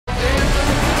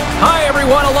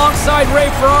everyone, alongside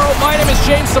Ray Ferraro. My name is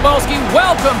James Cebulski.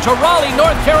 Welcome to Raleigh,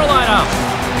 North Carolina.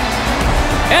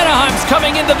 Anaheim's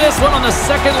coming into this one on the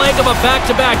second leg of a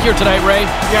back-to-back here tonight, Ray.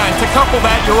 Yeah, and to couple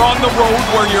that, you're on the road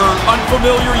where you're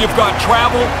unfamiliar, you've got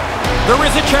travel. There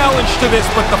is a challenge to this,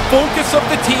 but the focus of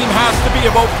the team has to be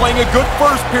about playing a good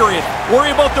first period. Worry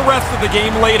about the rest of the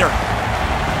game later.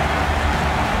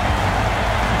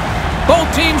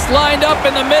 Both teams lined up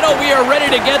in the middle. We are ready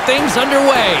to get things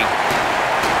underway.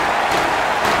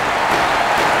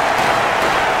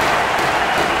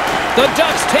 The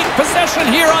Ducks take possession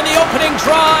here on the opening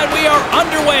draw, and we are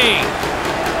underway.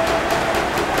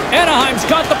 Anaheim's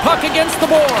got the puck against the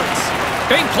boards.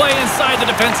 Big play inside the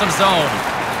defensive zone.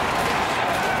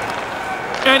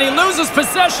 And he loses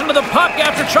possession of the puck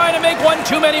after trying to make one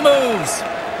too many moves.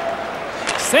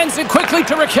 Sends it quickly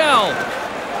to Raquel.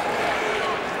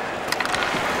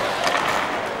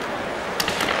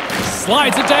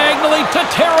 Slides it diagonally to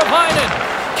Teravainen.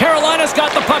 Carolina's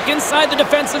got the puck inside the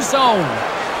defensive zone.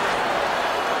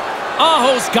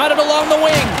 Aho's got it along the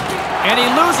wing. And he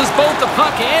loses both the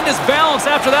puck and his balance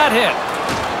after that hit.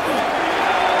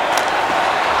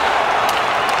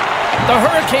 The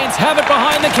Hurricanes have it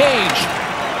behind the cage.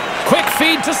 Quick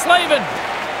feed to Slavin.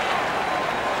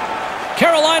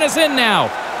 Carolina's in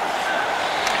now.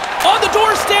 On the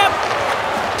doorstep.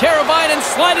 Teravainen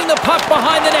sliding the puck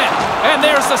behind the net. And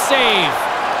there's the save.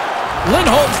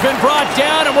 Lindholm's been brought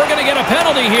down, and we're going to get a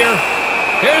penalty here.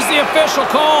 Here's the official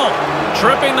call.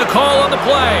 Tripping the call on the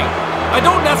play. I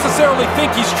don't necessarily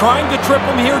think he's trying to trip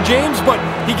him here, James, but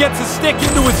he gets a stick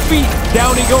into his feet.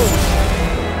 Down he goes.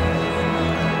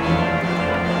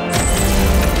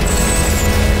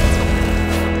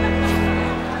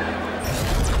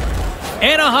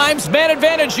 Anaheim's man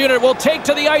advantage unit will take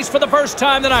to the ice for the first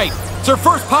time tonight. It's their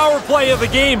first power play of the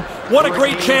game. What a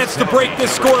great chance to break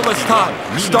this scoreless tie.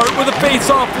 Start with a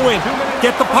face-off win.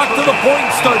 Get the puck to the point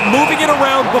and start moving it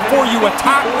around before you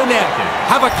attack the net.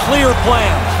 Have a clear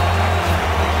plan.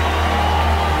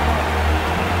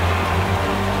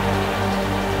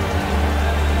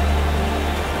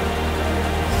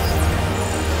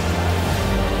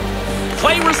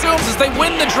 Play resumes as they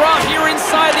win the draw here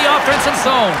inside the offensive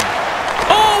zone.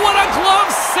 Oh, what a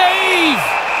glove save!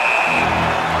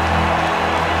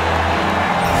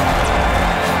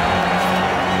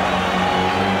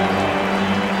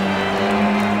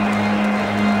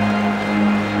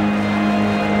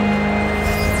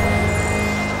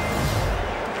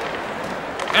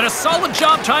 And a solid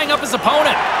job tying up his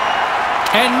opponent.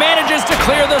 And manages to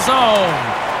clear the zone.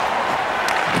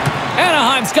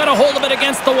 Anaheim's got a hold of it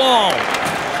against the wall.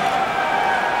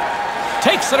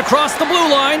 Takes it across the blue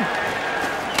line.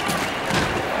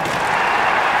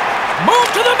 Move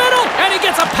to the middle, and he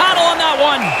gets a paddle on that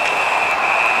one.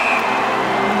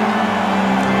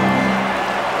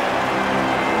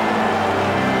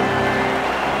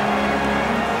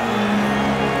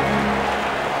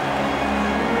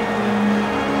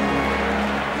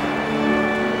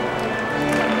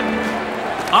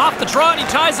 Off the draw, and he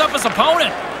ties up his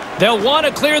opponent. They'll want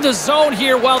to clear the zone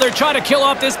here while they're trying to kill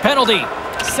off this penalty.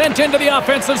 Sent into the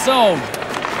offensive zone.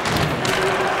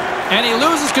 And he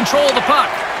loses control of the puck.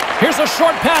 Here's a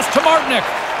short pass to Martinick.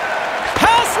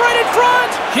 Pass right in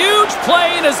front! Huge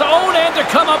play in his own end to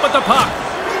come up with the puck.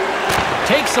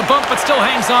 Takes a bump but still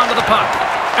hangs on to the puck.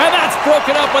 And that's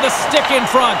broken up with a stick in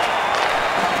front.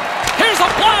 Here's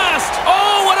a blast!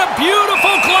 Oh, what a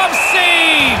beautiful glove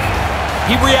save!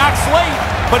 He reacts late,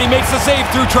 but he makes the save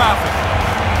through traffic.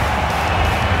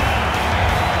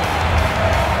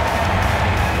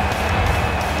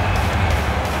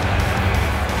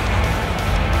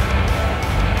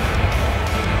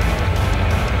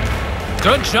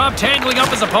 Good job tangling up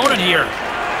his opponent here.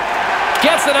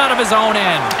 Gets it out of his own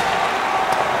end.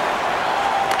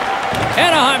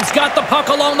 Anaheim's got the puck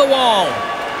along the wall.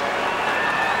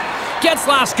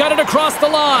 Getzlaf's got it across the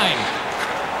line.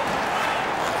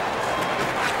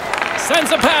 Sends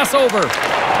a pass over.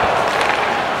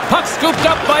 Puck scooped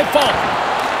up by Falk.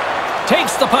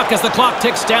 Takes the puck as the clock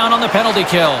ticks down on the penalty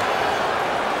kill.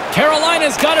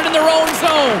 Carolina's got it in their own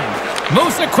zone.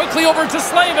 Moves it quickly over to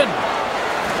Slavin.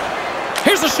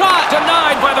 Here's a shot,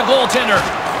 denied by the goaltender.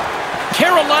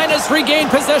 Carolina's regained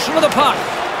possession of the puck.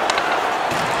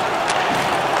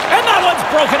 And that one's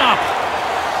broken up.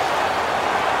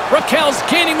 Raquel's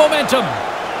gaining momentum.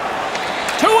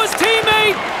 To his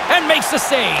teammate, and makes the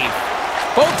save.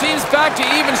 Both teams back to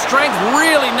even strength.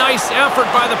 Really nice effort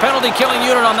by the penalty-killing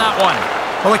unit on that one.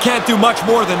 Well, they can't do much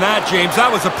more than that, James.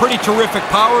 That was a pretty terrific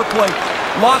power play.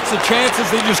 Lots of chances,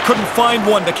 they just couldn't find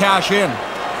one to cash in.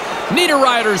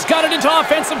 Niederreiter's got it into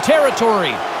offensive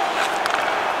territory.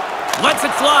 Lets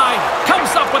it fly. Comes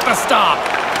up with the stop.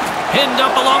 Pinned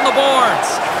up along the boards.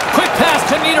 Quick pass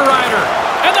to Niederreiter.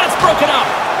 And that's broken up.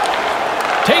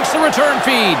 Takes the return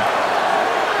feed.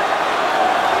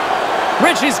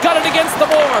 Ritchie's got it against the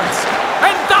boards.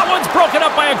 And that one's broken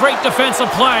up by a great defensive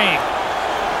play.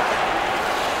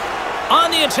 On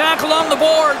the attack along the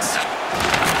boards.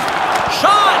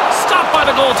 Shot! Stopped by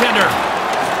the goaltender.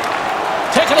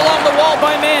 Taken along the wall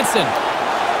by Manson.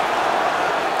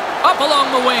 Up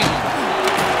along the wing.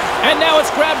 And now it's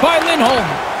grabbed by Lindholm.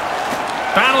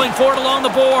 Battling for it along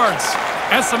the boards.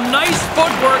 And some nice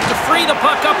footwork to free the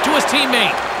puck up to his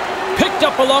teammate. Picked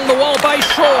up along the wall by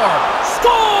Shore.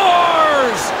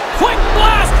 Scores! Quick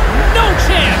blast! No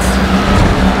chance!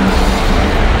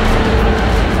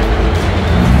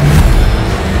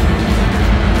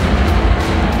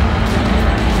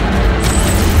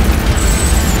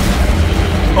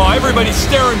 Oh, everybody's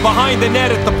staring behind the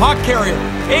net at the puck carrier.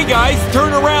 Hey guys,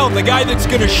 turn around. The guy that's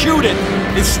going to shoot it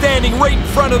is standing right in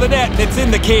front of the net and it's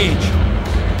in the cage.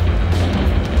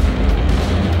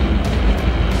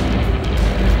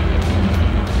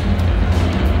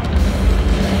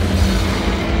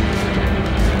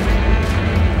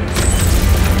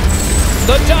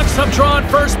 The Ducks have drawn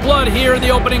first blood here in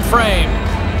the opening frame.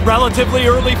 Relatively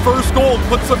early first goal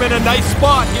puts them in a nice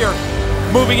spot here,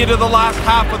 moving into the last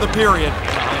half of the period.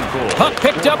 Puck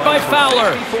picked up by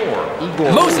Fowler.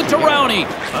 Moves it to Rowney.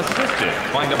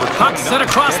 Puck sent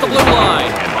across the blue line.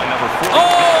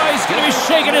 Oh, he's going to be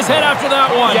shaking his head after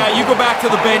that one. Yeah, you go back to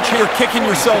the bench here, kicking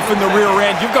yourself in the rear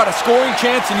end. You've got a scoring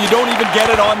chance and you don't even get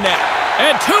it on net.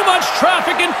 And too much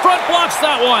traffic in front blocks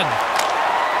that one.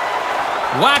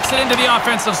 Whacks it into the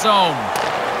offensive zone.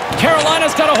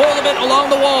 Carolina's got a hold of it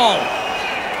along the wall.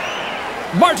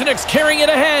 Martinick's carrying it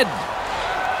ahead.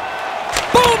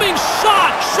 Booming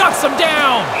shot! Shuts him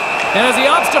down. And as he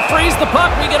opts to freeze the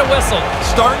puck, we get a whistle.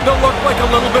 Starting to look like a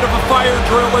little bit of a fire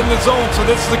drill in the zone, so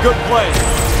this is a good play.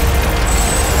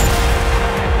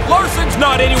 Larsson's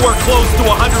not anywhere close to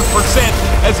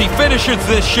 100% as he finishes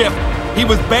this shift. He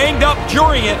was banged up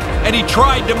during it, and he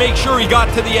tried to make sure he got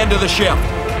to the end of the shift.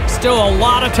 Still a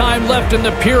lot of time left in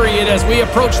the period as we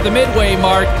approach the midway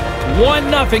mark.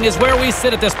 1-0 is where we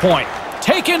sit at this point.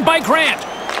 Taken by Grant.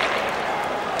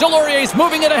 Delorier's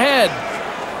moving it ahead.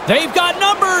 They've got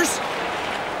numbers.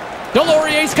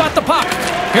 Delorier's got the puck.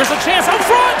 Here's a chance out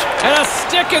front. And a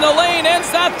stick in the lane ends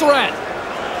that threat.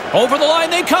 Over the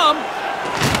line they come.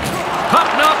 Puck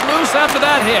knocked loose after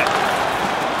that hit.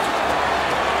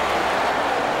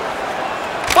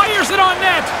 Fires it on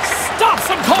net. Stops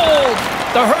him cold.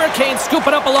 The Hurricanes scoop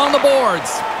it up along the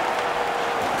boards.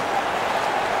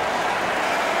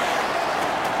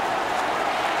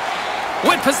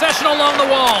 With possession along the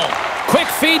wall. Quick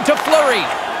feed to Fleury.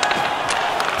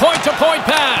 Point-to-point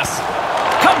pass.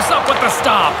 Comes up with the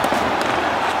stop.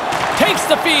 Takes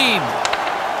the feed.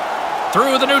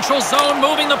 Through the neutral zone,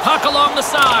 moving the puck along the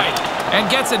side. And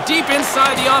gets it deep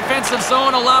inside the offensive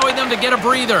zone, allowing them to get a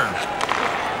breather.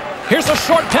 Here's a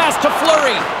short pass to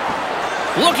Fleury.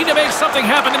 Looking to make something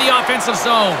happen in the offensive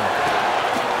zone.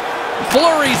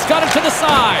 Fleury's got it to the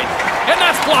side. And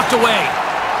that's blocked away.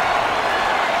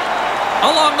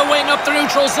 Along the wing up the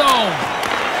neutral zone.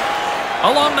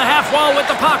 Along the half wall with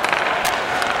the puck.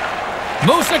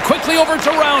 Moves it quickly over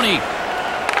to Rowney.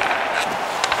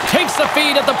 Takes the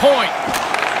feed at the point.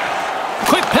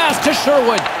 Quick pass to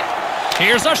Sherwood.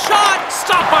 Here's a shot.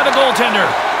 Stopped by the goaltender.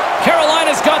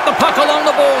 Carolina's got the puck along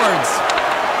the boards.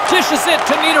 Dishes it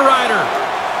to Niederreiter.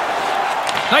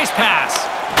 Nice pass.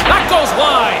 That goes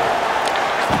wide.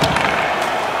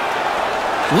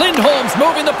 Lindholm's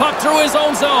moving the puck through his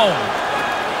own zone.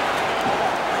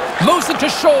 Moves it to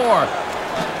Shore.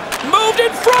 Moved in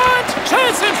front.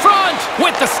 Chance in front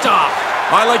with the stop.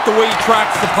 I like the way he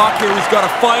tracks the puck here. He's got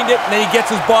to find it, and then he gets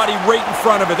his body right in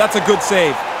front of it. That's a good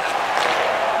save.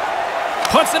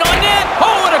 Puts it on net.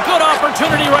 Oh, what a good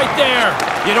opportunity right there.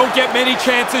 You don't get many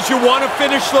chances. You want to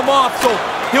finish them off, so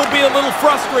he'll be a little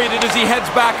frustrated as he heads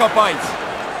back up ice.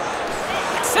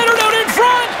 Centered out in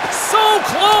front. So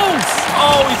close.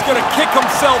 Oh, he's going to kick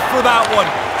himself for that one.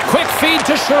 Quick feed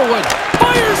to Sherwood.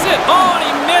 Fires it. Oh, and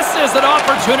he misses an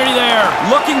opportunity there.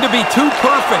 Looking to be too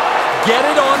perfect. Get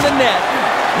it on the net.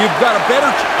 You've got a better...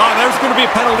 Oh, there's going to be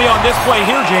a penalty on this play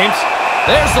here, James.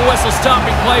 There's the whistle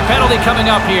stopping play. Penalty coming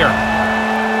up here.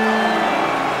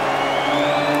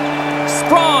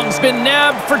 Sprong's been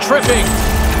nabbed for tripping.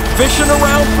 Fishing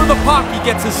around for the puck. He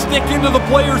gets his stick into the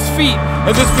player's feet,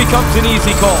 and this becomes an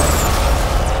easy call.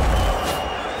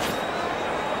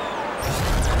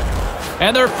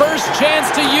 And their first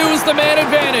chance to use the man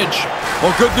advantage.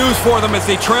 Well, good news for them as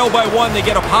they trail by 1. They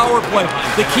get a power play.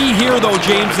 The key here, though,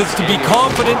 James, is to be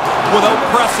confident without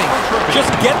pressing. Just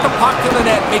get the puck to the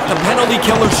net, make the penalty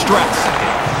killer stress.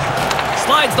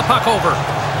 Slides the puck over.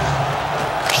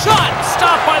 Shot!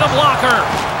 Stopped by the blocker.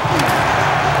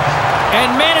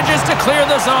 And manages to clear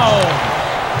the zone.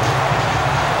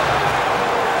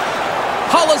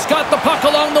 Hull has got the puck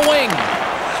along the wing.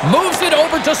 Moves it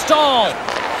over to Stahl.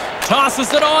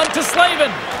 Tosses it on to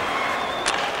Slavin.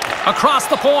 Across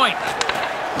the point.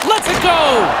 Lets it go.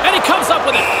 And he comes up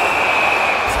with it.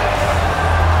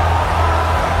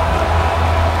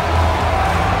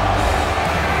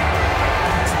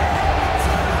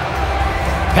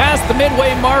 Past the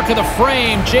midway mark of the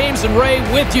frame, James and Ray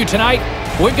with you tonight.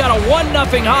 We've got a 1-0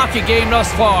 hockey game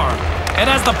thus far. And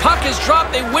as the puck is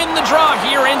dropped, they win the draw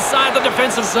here inside the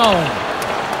defensive zone.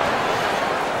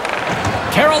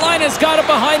 Carolina's got it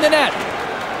behind the net.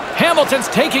 Hamilton's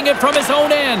taking it from his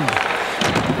own end.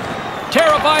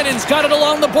 Teravainen's got it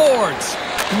along the boards.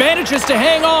 Manages to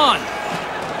hang on.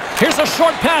 Here's a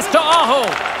short pass to Aho.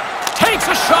 Takes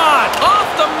a shot off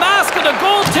the mask of the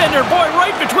goaltender. Boy,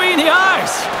 right between the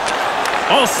eyes.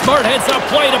 Oh, smart heads-up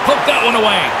play to poke that one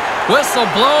away. Whistle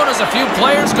blown as a few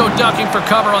players go ducking for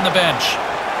cover on the bench.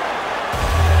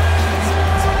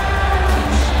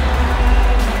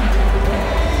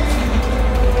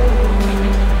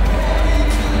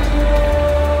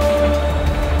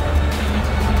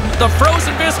 The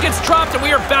frozen biscuit's dropped and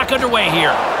we are back underway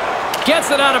here.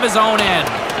 Gets it out of his own end.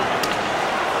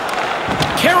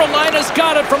 Carolina's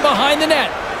got it from behind the net.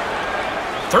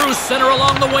 Through center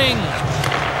along the wing.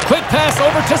 Quick pass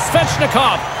over to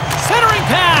Svechnikov. Centering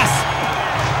pass.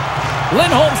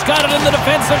 Lindholm's got it in the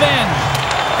defensive end.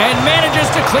 And manages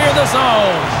to clear the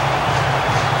zone.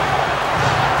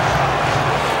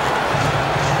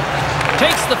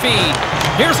 Takes the feed.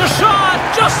 Here's a shot.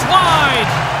 Just wide.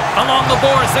 Along the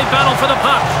boards, they battle for the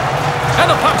puck. And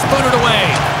the puck's booted away.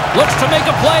 Looks to make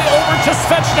a play over to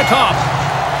Svechnikov.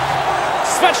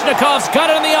 Svechnikov's got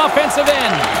it in the offensive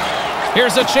end.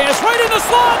 Here's a chance right in the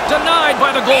slot. Denied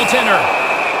by the goaltender.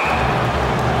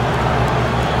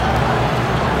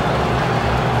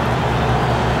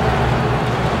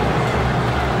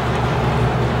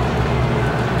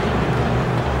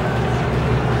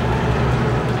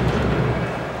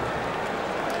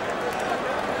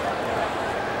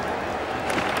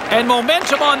 And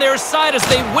momentum on their side as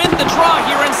they win the draw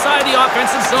here inside the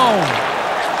offensive zone.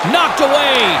 Knocked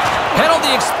away.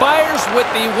 Penalty expires with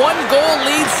the 1-goal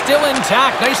lead still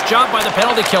intact. Nice job by the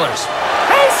penalty killers.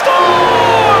 He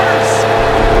scores!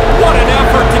 What an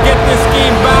effort to get this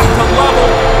game back to level.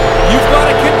 You've got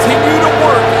to continue to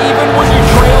work even when you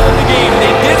trail in the game.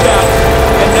 They did that,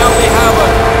 and now they have a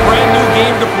brand new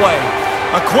game to play.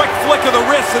 A quick flick of the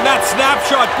wrist, and that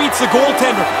snapshot beats the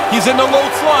goaltender. He's in the low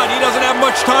slot. He doesn't have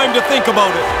much time to think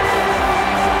about it.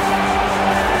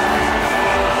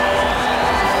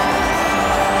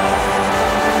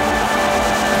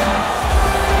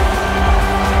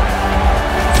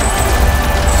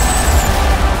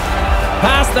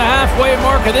 Past the halfway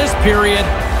mark of this period,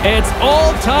 it's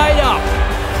all tied up.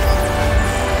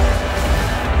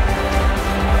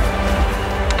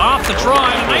 Off the draw,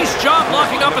 and a nice job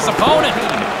blocking up his opponent.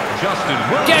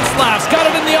 Getzlaf's got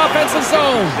it in the offensive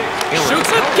zone.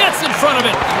 Shoots it, gets in front of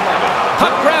it.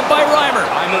 Puck grabbed by Reimer.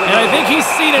 And I think he's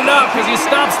seen enough because he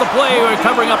stops the play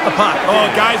covering up the puck. Oh,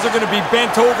 guys are going to be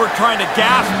bent over trying to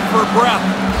gasp for breath.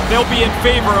 They'll be in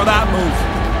favor of that move.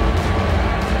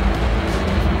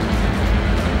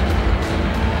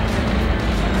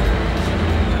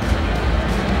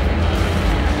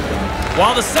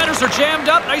 While the centers are jammed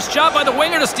up, nice job by the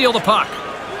winger to steal the puck.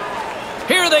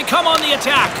 Here they come on the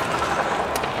attack.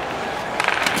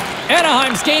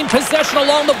 Anaheim's gained possession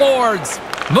along the boards.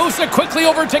 Moves it quickly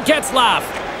over to Getzlaf.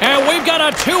 And we've got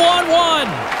a 2-on-1.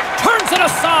 Turns it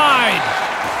aside.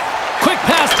 Quick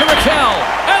pass to Raquel.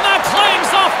 And that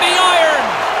clangs off the iron.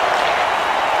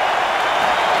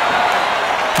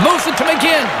 Moves it to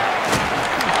McGinn.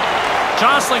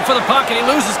 Jostling for the puck and he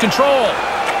loses control.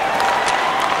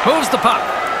 Moves the puck.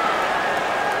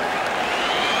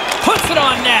 Puts it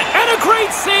on net. And a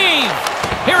great save.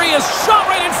 Here he is, shot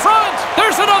right in front.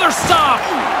 There's another stop.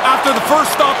 After the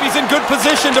first stop, he's in good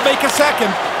position to make a second.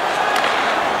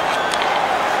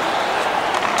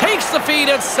 Takes the feed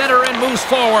at center and moves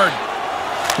forward.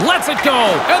 Lets it go.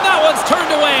 And that one's turned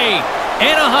away.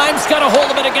 Anaheim's got a hold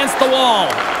of it against the wall.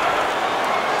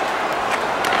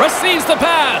 Receives the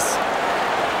pass.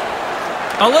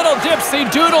 A little dipsy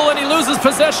doodle and he loses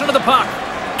possession of the puck.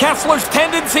 Kessler's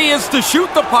tendency is to shoot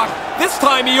the puck. This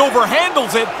time he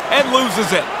overhandles it and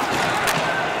loses it.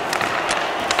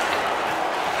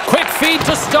 feed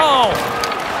to Stahl.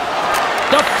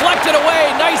 Deflected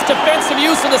away. Nice defensive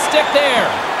use of the stick there.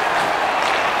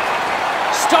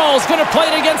 Stahl's going to play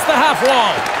it against the half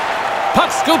wall.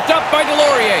 Puck scooped up by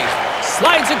Delorier.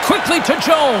 Slides it quickly to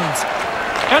Jones.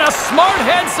 And a smart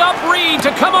heads-up read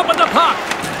to come up with the puck.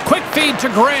 Quick feed to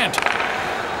Grant.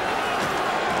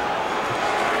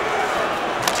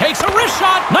 Takes a wrist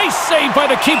shot. Nice save by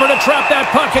the keeper to trap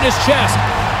that puck in his chest.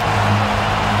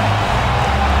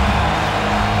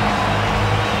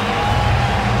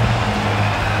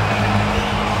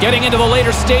 Getting into the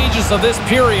later stages of this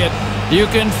period, you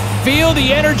can feel the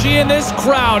energy in this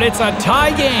crowd. It's a tie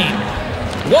game.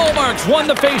 Wallmark's won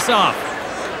the faceoff.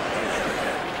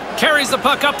 Carries the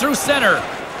puck up through center.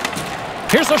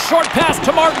 Here's a short pass to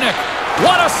Martinick.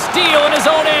 What a steal in his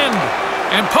own end.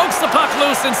 And pokes the puck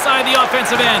loose inside the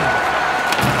offensive end.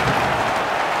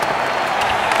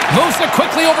 Moves it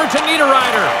quickly over to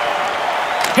Niederreiter.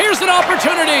 Here's an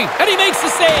opportunity, and he makes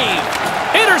the save.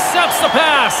 Intercepts the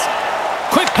pass.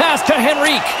 Quick pass to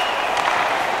Henrique.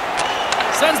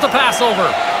 Sends the pass over.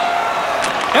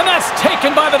 And that's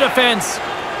taken by the defense.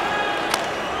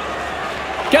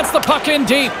 Gets the puck in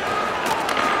deep.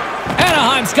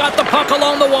 Anaheim's got the puck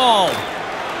along the wall.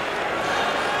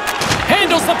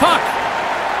 Handles the puck.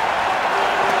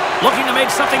 Looking to make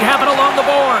something happen along the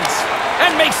boards.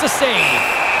 And makes the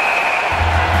save.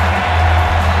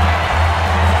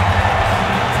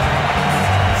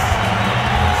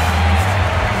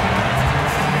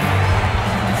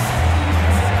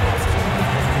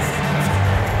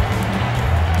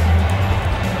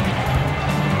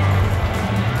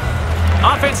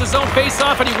 Offensive zone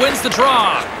face-off, and he wins the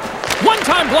draw.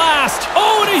 One-time blast.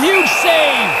 Oh, and a huge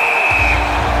save.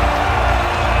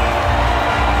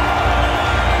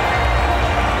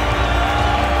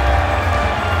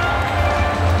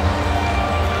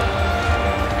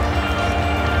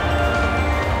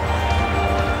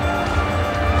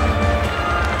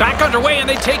 Back underway, and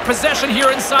they take possession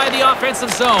here inside the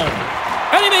offensive zone.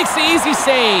 And he makes the easy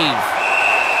save.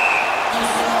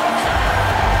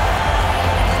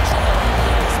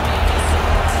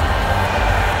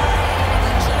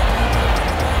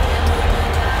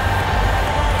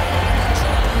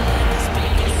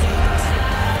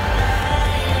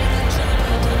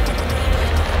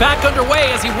 Back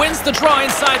underway as he wins the draw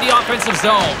inside the offensive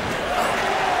zone.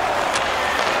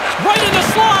 Right in the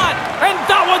slot! And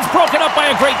that one's broken up by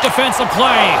a great defensive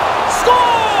play.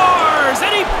 Scores!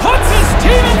 And he puts his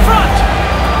team in front!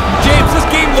 James, this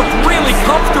game looked really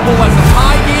comfortable as a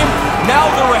tie game. Now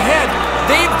they're ahead.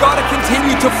 They've got to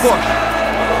continue to push.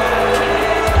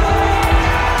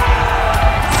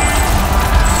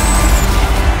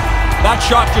 That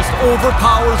shot just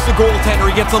overpowers the goaltender.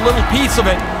 He gets a little piece of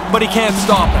it, but he can't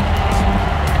stop it.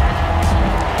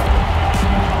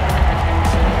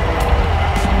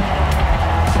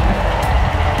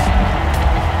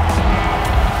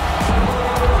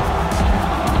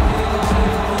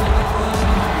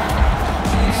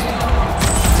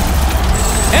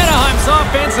 Anaheim's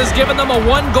offense has given them a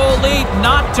one-goal lead.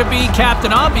 Not to be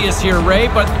Captain Obvious here, Ray,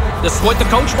 but this is what the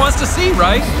coach wants to see,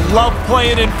 right? Love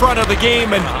playing in front of the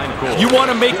game, and you want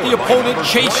to make the opponent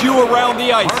chase you around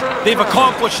the ice. They've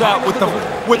accomplished that with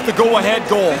the go-ahead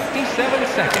goal. 57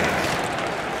 seconds.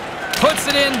 Puts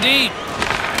it in deep.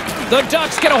 The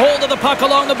Ducks get a hold of the puck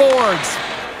along the boards.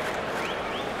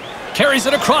 Carries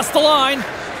it across the line.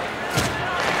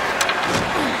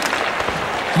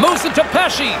 Moves it to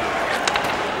Pesce.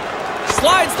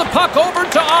 Slides the puck over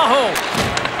to Aho.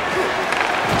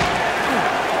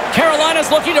 Carolina's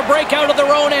looking to break out of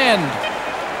their own end.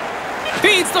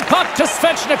 Feeds the puck to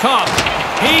Svechnikov.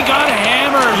 He got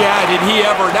hammered. Yeah, did he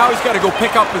ever. Now he's got to go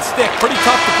pick up his stick. Pretty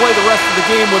tough to play the rest of the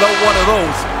game without one of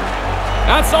those.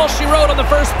 That's all she wrote on the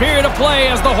first period of play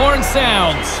as the horn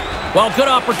sounds. Well, good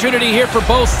opportunity here for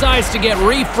both sides to get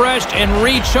refreshed and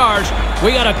recharged.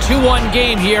 We got a 2-1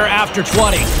 game here after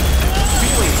 20.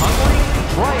 Feeling hungry?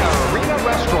 Try our Arena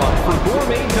Restaurant for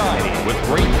gourmet dining with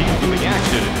great view-viewing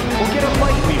action. Or get a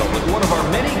light meal with one of our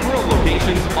many grill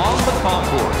locations on the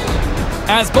concourse.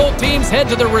 As both teams head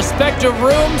to their respective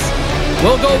rooms,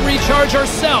 we'll go recharge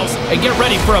ourselves and get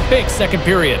ready for a big second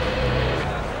period.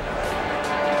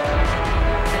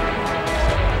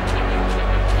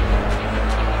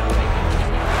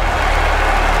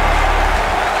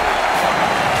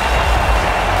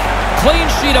 Clean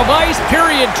sheet of ice,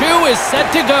 period 2 is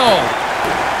set to go.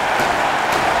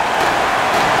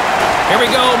 Here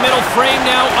we go, middle frame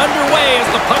now underway as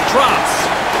the puck drops.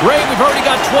 Ray, we've already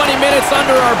got 20 minutes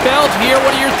under our belt here.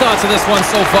 What are your thoughts of this one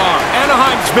so far?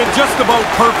 Anaheim's been just about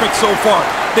perfect so far.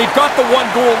 They've got the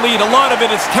one-goal lead. A lot of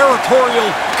it is territorial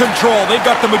control. They've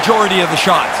got the majority of the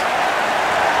shots.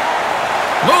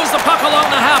 Moves the puck along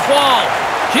the half wall.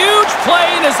 Huge play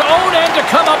in his own end to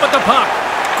come up with the puck.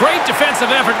 Great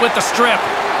defensive effort with the strip.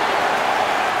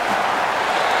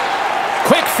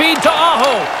 Quick feed to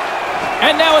Aho.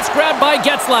 And now it's grabbed by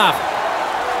Getzlaf.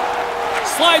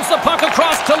 Slides the puck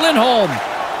across to Lindholm.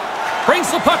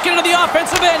 Brings the puck into the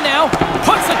offensive end now.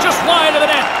 Puts it just wide of the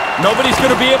net. Nobody's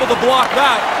going to be able to block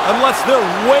that unless they're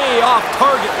way off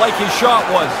target like his shot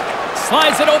was.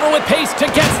 Slides it over with pace to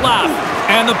Getzlaf.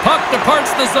 And the puck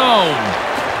departs the zone.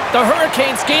 The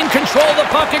Hurricanes gain control of the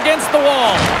puck against the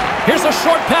wall. Here's a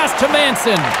short pass to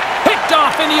Manson. Picked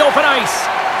off in the open ice.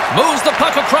 Moves the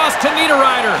puck across to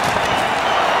Niederreiter.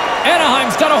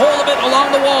 Anaheim's got a hold of it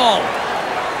along the wall.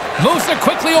 Moves it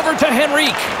quickly over to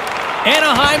Henrique.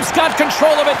 Anaheim's got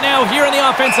control of it now here in the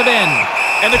offensive end.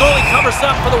 And the goalie covers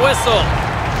up for the whistle.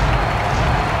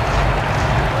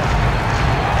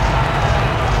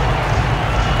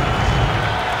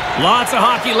 Lots of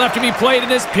hockey left to be played in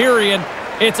this period.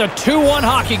 It's a 2-1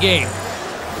 hockey game.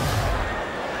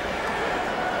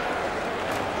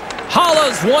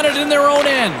 Halla's won it in their own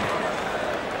end.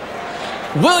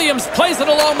 Williams plays it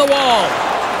along the wall.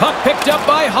 Puck picked up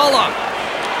by Halla.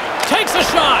 Takes a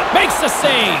shot, makes the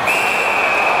save.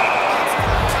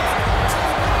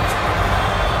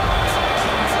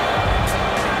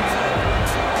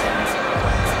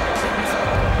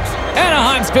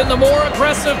 Anaheim's been the more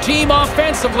aggressive team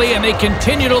offensively, and they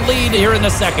continue to lead here in the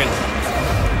second.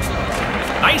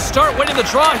 Nice start winning the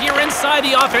draw here inside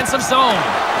the offensive zone.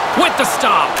 With the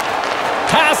stop.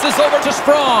 Passes over to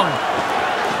Sprong.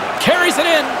 Carries it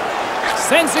in.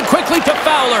 Sends it quickly to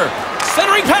Fowler.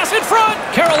 Centering pass in front.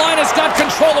 Carolina's got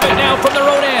control of it now from their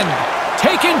own end.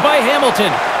 Taken by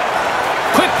Hamilton.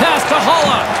 Quick pass to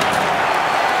Halla.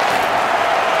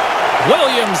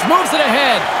 Williams moves it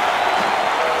ahead.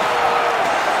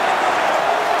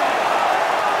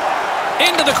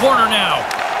 Into the corner now.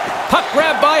 Puck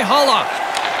grabbed by Halla.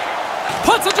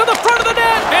 Puts it to the front of the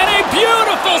net. And a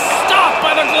beautiful stop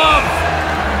by the glove.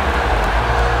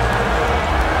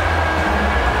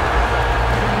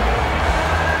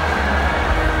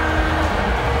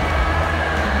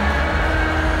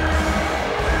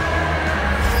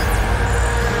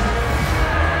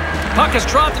 Puck is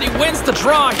dropped and he wins the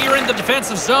draw here in the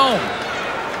defensive zone.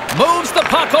 Moves the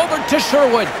puck over to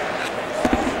Sherwood.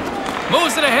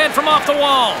 Moves it ahead from off the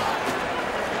wall.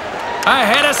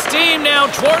 Ahead of steam now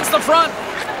towards the front.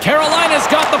 Carolina's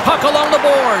got the puck along the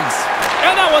boards.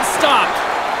 And that one's stopped.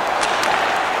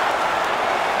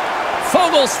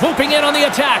 Fogle swooping in on the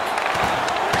attack.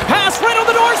 Pass right on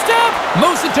the doorstep.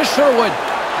 Moves it to Sherwood.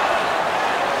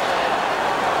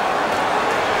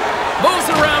 Moves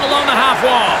it around along the half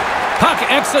wall. Puck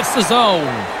exits the zone.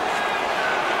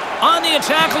 On the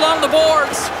attack along the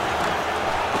boards.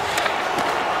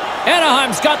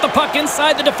 Anaheim's got the puck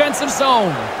inside the defensive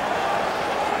zone.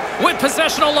 With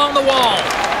possession along the wall.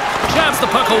 Jabs the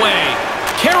puck away.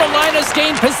 Carolina's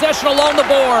gained possession along the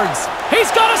boards. He's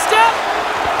got a step.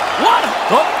 What?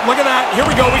 Oh, look at that. Here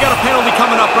we go. We got a penalty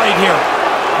coming up right here.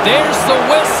 There's the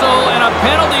whistle, and a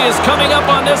penalty is coming up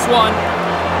on this one.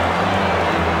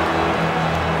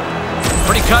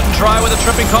 Pretty cut and dry with a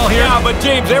tripping call here. Yeah, but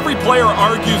James, every player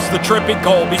argues the tripping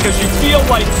call because you feel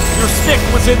like your stick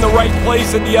was in the right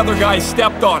place and the other guy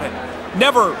stepped on it.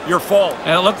 Never your fault.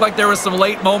 And it looked like there was some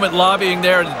late moment lobbying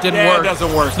there that didn't work. It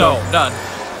doesn't work. No, none.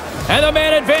 And the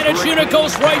man advantage unit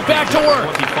goes right back to work.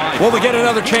 Well, they get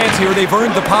another chance here. They've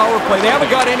earned the power play. They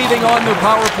haven't got anything on their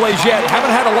power plays yet.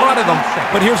 Haven't had a lot of them,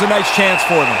 but here's a nice chance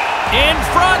for them. In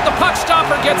front, the puck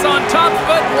stopper gets on top of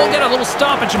it. We'll get a little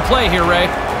stoppage and play here, Ray.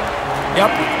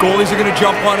 Yep, goalies are going to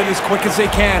jump on it as quick as they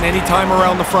can anytime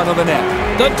around the front of the net.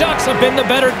 The Ducks have been the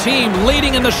better team,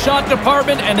 leading in the shot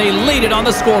department, and they lead it on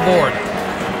the scoreboard.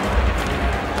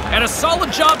 And a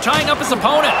solid job tying up his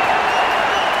opponent.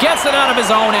 Gets it out of his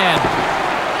own end.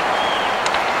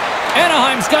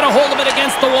 Anaheim's got a hold of it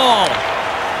against the wall.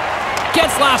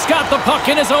 Getzlaf's got the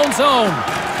puck in his own zone.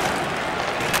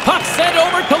 Puck sent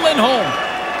over to Lindholm.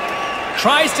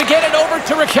 Tries to get it over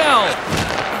to Raquel.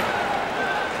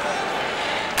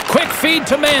 Quick feed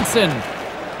to Manson.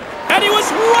 And he was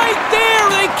right there.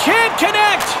 They can't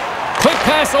connect. Quick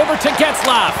pass over to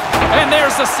Getzlaf. And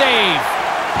there's the save.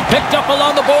 Picked up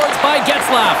along the boards by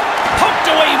Getzlaf. Poked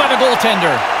away by the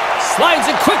goaltender.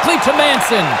 Slides it quickly to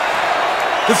Manson.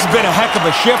 This has been a heck of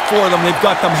a shift for them. They've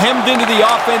got them hemmed into the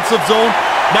offensive zone.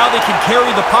 Now they can carry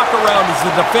the puck around as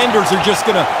the defenders are just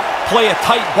going to play a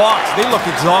tight box. They look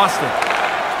exhausted.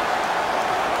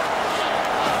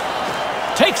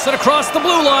 Takes it across the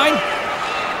blue line.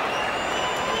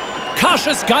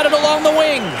 Kasha's got it along the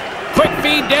wing. Quick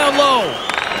feed down low.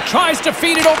 Tries to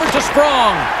feed it over to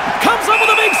Sprong. Comes up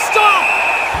with a big stop.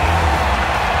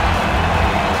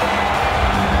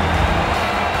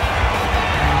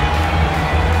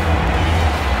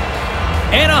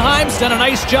 Anaheim's done a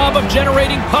nice job of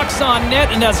generating pucks on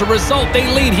net, and as a result, they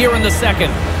lead here in the second.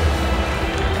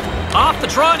 Off the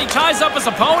draw, and he ties up his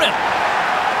opponent.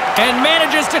 And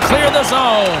manages to clear the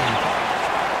zone.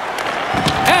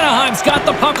 Anaheim's got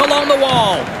the puck along the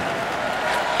wall.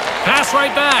 Pass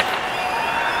right back.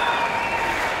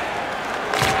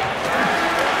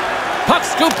 Puck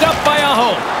scooped up by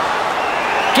Aho.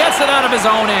 Gets it out of his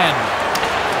own end.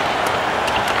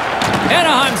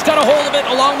 Anaheim's got a hold of it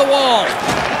along the wall.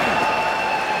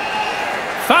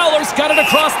 Fowler's got it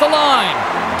across the line.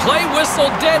 Play whistle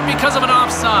dead because of an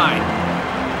offside.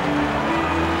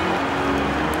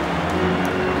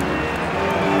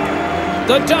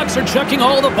 The Ducks are checking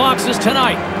all the boxes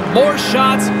tonight. More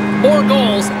shots, more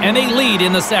goals, and they lead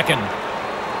in the second.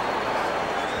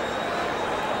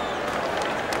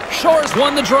 Shores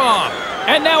won the draw,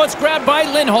 and now it's grabbed by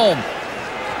Lindholm.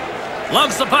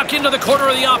 Loves the puck into the corner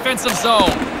of the offensive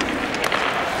zone.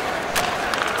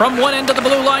 From one end of the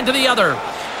blue line to the other.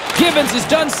 Gibbons is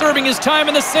done serving his time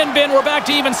in the sin bin. We're back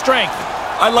to even strength.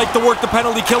 I like the work the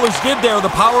penalty killers did there.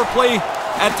 The power play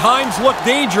at times looked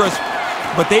dangerous,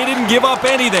 but they didn't give up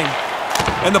anything.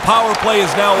 And the power play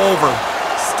is now over.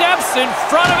 Steps in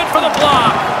front of it for the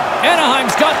block.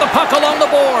 Anaheim's got the puck along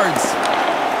the boards.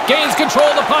 Gains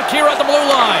control of the puck here at the blue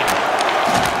line.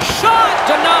 Shot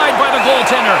denied by the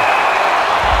goaltender.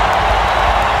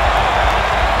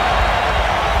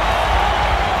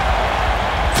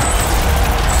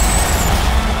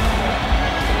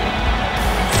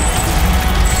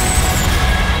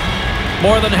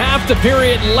 More than half the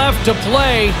period left to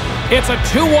play. It's a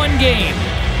 2-1 game.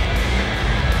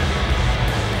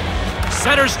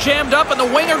 Center's jammed up and the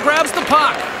winger grabs the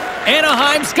puck.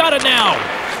 Anaheim's got it now.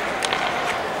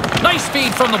 Nice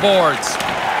feed from the boards.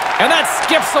 And that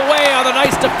skips away on a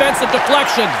nice defensive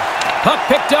deflection. Puck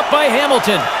picked up by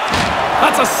Hamilton.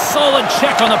 That's a solid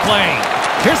check on the play.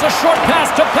 Here's a short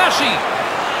pass to Pesce.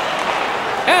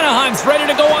 Anaheim's ready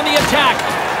to go on the attack.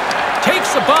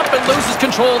 Takes a bump and loses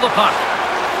control of the puck.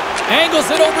 Angles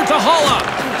it over to Halla.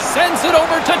 Sends it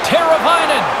over to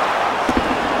Teravainen.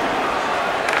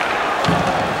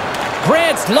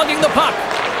 Grant's lugging the puck.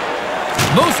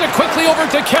 Moves it quickly over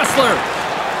to Kessler.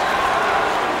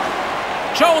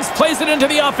 Jones plays it into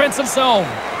the offensive zone.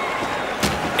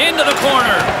 Into the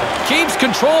corner. Keeps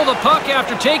control of the puck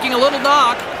after taking a little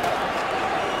knock.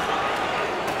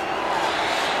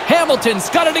 Hamilton's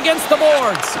got it against the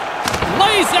boards.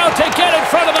 Lays out to get in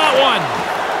front of that one.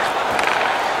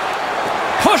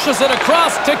 Pushes it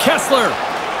across to Kessler.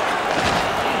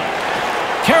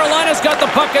 Carolina's got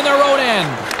the puck in their own end.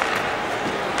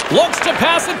 Looks to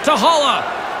pass it to Halla.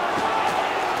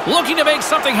 Looking to make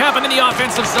something happen in the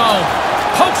offensive zone.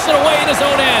 Pokes it away in his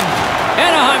own end.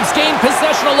 Anaheim's gained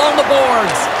possession along the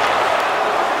boards.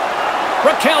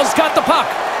 Raquel's got the puck.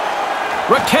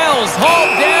 Raquel's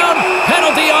hauled down.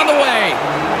 Penalty on the way.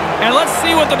 And let's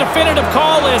see what the definitive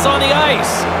call is on the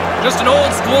ice. Just an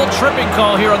old-school tripping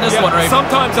call here on this one, right?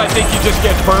 Sometimes I think you just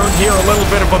get burned here. A little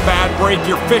bit of a bad break.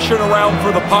 You're fishing around for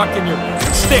the puck, and your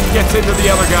stick gets into the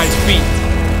other guy's feet.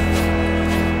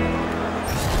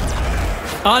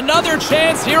 Another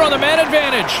chance here on the man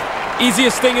advantage.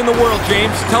 Easiest thing in the world,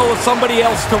 James. Tell somebody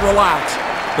else to relax.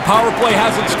 The power play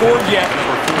hasn't scored yet.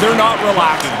 They're not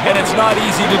relaxed, and it's not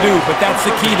easy to do, but that's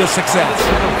the key to success.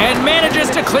 And manages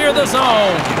to clear the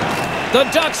zone. The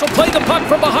Ducks will play the puck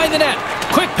from behind the net.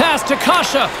 Quick pass to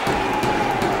Kasha.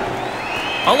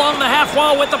 Along the half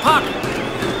wall with the puck.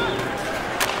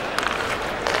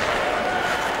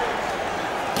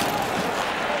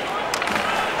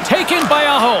 Taken by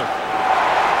Aho.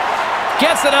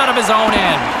 Gets it out of his own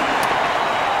end.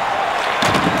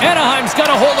 Anaheim's got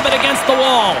a hold of it against the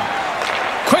wall.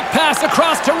 Quick pass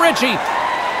across to Ritchie.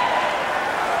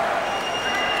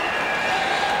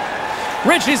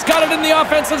 Ritchie's got it in the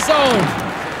offensive zone.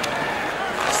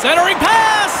 Centering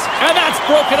pass! And that's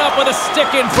broken up with a stick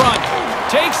in front.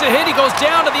 Takes a hit, he goes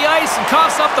down to the ice and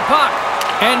coughs up the puck.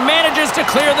 And manages to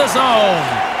clear the zone.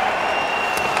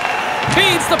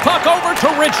 Feeds the puck over to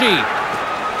Ritchie.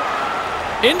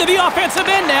 Into the offensive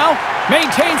end now.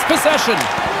 Maintains possession.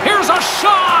 Here's a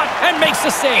shot and makes the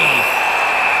save.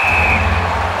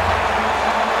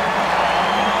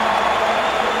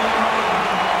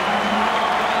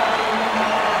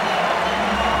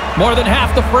 More than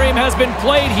half the frame has been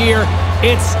played here.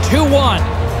 It's 2-1.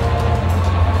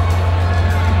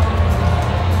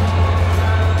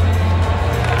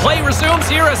 Play resumes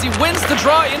here as he wins the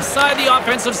draw inside the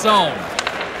offensive zone.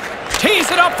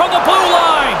 Tees it up from the blue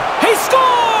line. He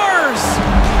scores!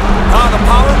 The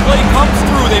power play comes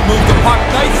through. They move the puck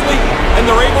nicely, and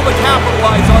they're able to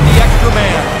capitalize on the extra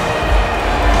man.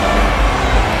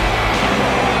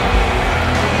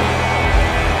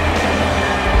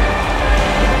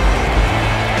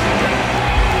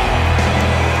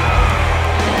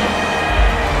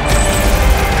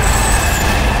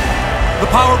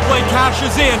 power play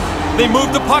cashes in. They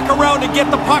move the puck around and get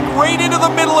the puck right into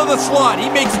the middle of the slot. He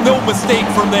makes no mistake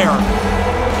from there.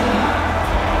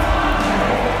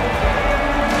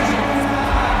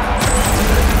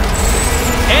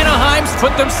 Anaheim's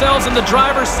put themselves in the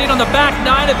driver's seat on the back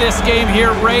nine of this game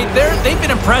here, Ray. They've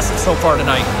been impressive so far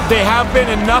tonight. They have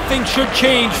been, and nothing should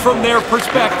change from their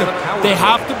perspective. They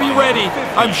have to be ready.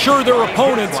 I'm sure their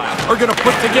opponents are going to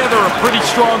put together a pretty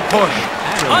strong push.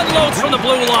 Unloads from the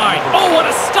blue line. Oh, what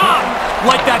a stop!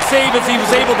 Like that save as he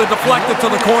was able to deflect it to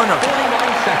the corner.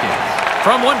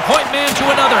 From one point man to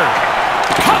another.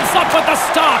 Comes up with the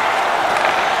stop.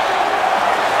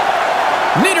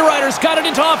 Niederreiter's got it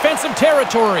into offensive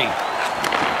territory.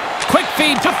 Quick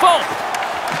feed to Folk.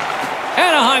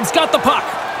 Anaheim's got the puck.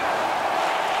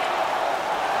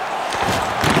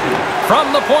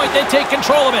 From the point, they take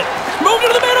control of it. Move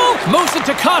to the middle. Moves it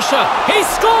to Kasha. He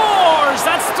scores!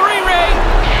 That's 3, Ray.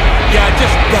 Yeah,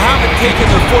 just they haven't taken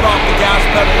their foot off the gas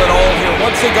pedal at all here.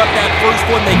 Once they got that first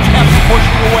one, they kept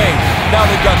pushing away. Now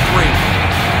they've got 3.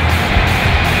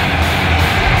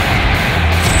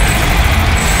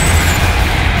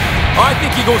 I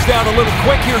think he goes down a little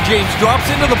quick here, James. Drops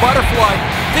into the butterfly.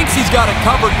 Thinks he's got it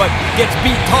covered, but gets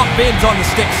beat top bins on the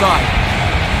stick side.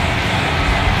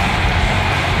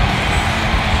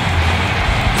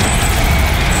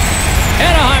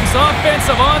 Anaheim's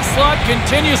offensive onslaught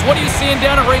continues. What are you seeing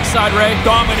down at ringside, Ray?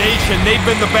 Domination. They've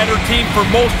been the better team for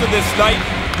most of this night.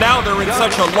 Now they're in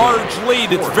such a large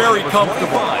lead, it's very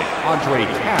comfortable. Andre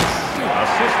Cass,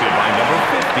 assisted by number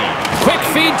 50. Quick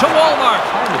feed to Walmart.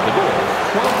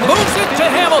 Moves it to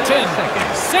Hamilton.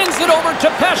 Sends it over to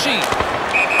Pesci.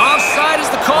 Offside is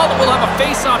the call, but we'll have a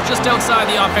face-off just outside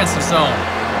the offensive zone.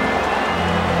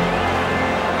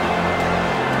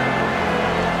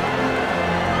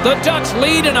 The Ducks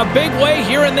lead in a big way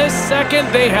here in this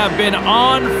second. They have been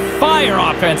on fire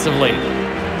offensively.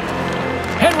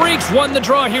 Henrique's won the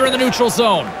draw here in the neutral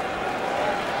zone.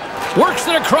 Works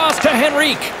it across to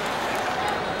Henrique.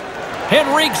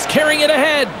 Henrique's carrying it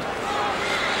ahead.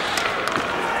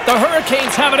 The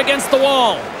Hurricanes have it against the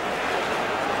wall.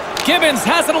 Gibbons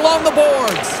has it along the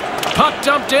boards. Puck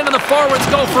dumped in and the forwards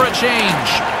go for a change.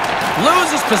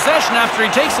 Loses possession after he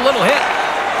takes a little hit.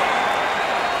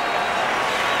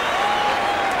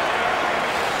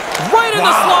 Right in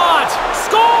the slot.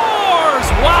 Scores!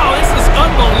 Wow, this is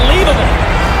unbelievable.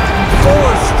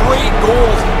 4 straight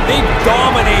goals. They've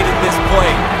dominated this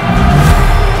play.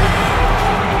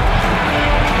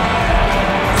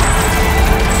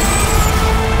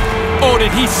 Oh,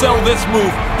 did he sell this move?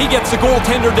 He gets the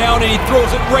goaltender down and he throws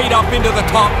it right up into the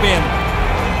top bin.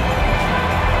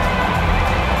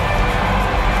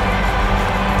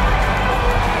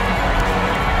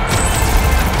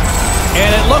 And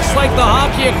it looks like the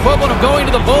hockey equivalent of going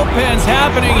to the bullpen's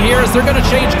happening here as they're going to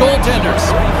change goaltenders.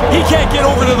 He can't get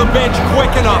over to the bench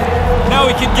quick enough. Now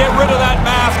he can get rid of that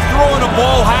mask, throw in a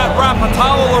ball hat, wrap a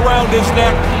towel around his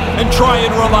neck, and try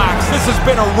and relax. This has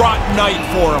been a rotten night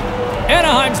for him.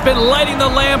 Anaheim's been lighting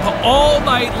the lamp all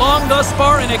night long thus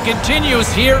far, and it continues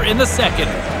here in the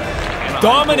second.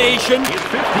 Domination,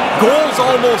 goals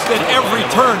almost at every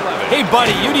turn. Hey,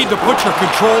 buddy, you need to put your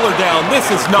controller down. This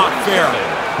is not fair.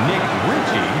 Nick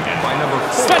Ritchie, and by number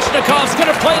 4. Svechnikov's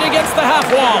going to play it against the half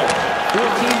wall.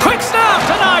 Quick snap,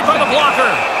 denied by the blocker.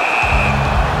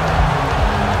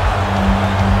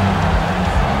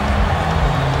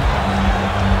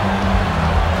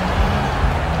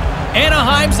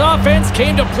 Anaheim's offense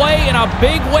came to play in a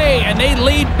big way, and they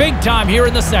lead big time here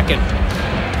in the second.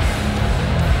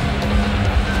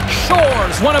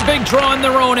 Shores won a big draw on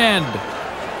their own end.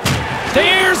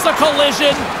 There's the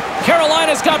collision.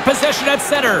 Carolina's got possession at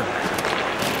center.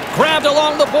 Grabbed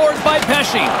along the boards by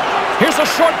Pesci. Here's a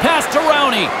short pass to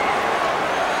Rowney.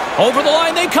 Over the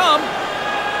line they come.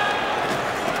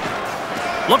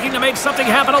 Looking to make something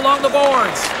happen along the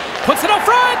boards. Puts it up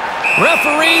front.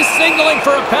 Referee signaling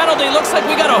for a penalty. Looks like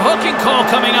we got a hooking call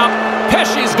coming up.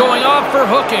 Pesci's going off for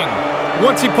hooking.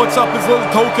 Once he puts up his little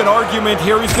token argument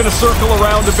here, he's going to circle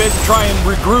around a bit and try and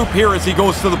regroup here as he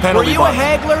goes to the penalty box. Were you a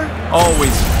haggler?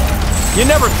 Always. You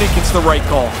never think it's the right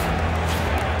call.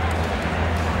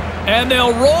 And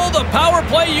they'll roll the power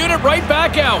play unit right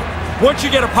back out. Once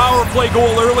you get a power play goal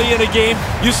early in a game,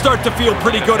 you start to feel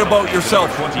pretty good about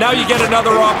yourself. Now you get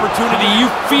another opportunity. You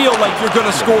feel like you're going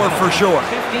to score for sure.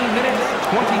 15 minutes,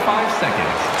 25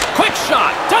 seconds. Quick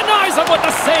shot. Denies him with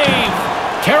the save.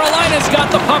 Carolina's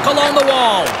got the puck along the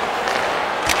wall.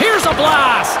 Here's a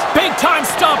blast. Big time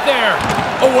stop there.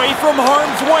 Away from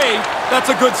harm's way. That's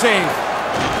a good save.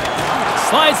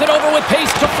 Slides it over with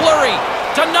pace to Fleury.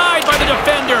 Denied by the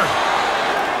defender.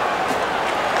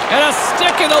 And a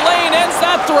stick in the lane ends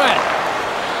that threat.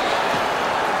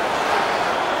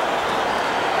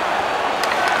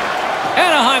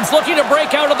 Anaheim's looking to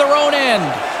break out of their own end.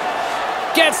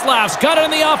 Getzlaf's got it in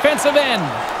the offensive end.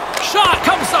 Shot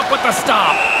comes up with the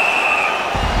stop.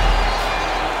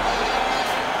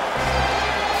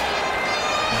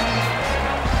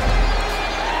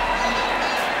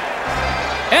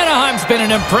 Anaheim's been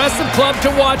an impressive club to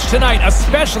watch tonight,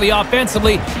 especially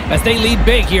offensively, as they lead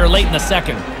big here late in the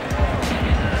second.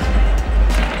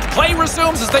 Play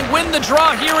resumes as they win the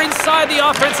draw here inside the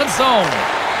offensive zone.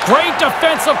 Great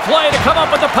defensive play to come up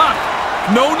with the puck.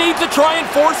 No need to try and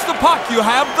force the puck. You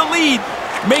have the lead.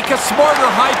 Make a smarter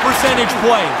high-percentage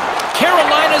play.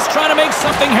 Carolina's trying to make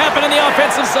something happen in the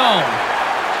offensive zone.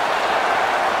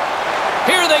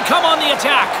 Here they come on the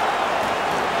attack.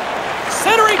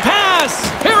 Centering pass.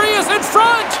 Here he is in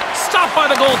front. Stopped by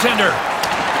the goaltender.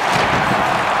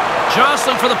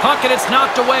 Jostling for the puck, and it's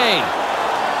knocked away.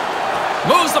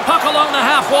 Moves the puck along the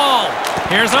half wall.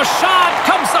 Here's a shot.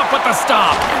 Comes up with the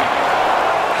stop.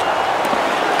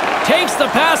 Takes the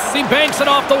pass as he banks it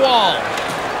off the wall.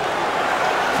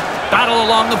 Battle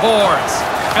along the boards.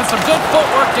 And some good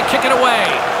footwork to kick it away.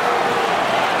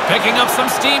 Picking up some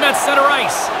steam at center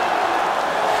ice.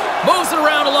 Moves it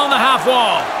around along the half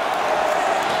wall.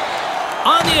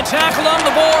 On the attack along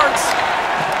the boards.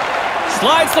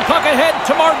 Slides the puck ahead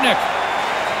to Martinick.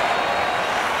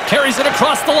 Carries it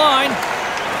across the line.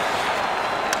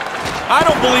 I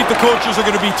don't believe the coaches are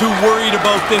going to be too worried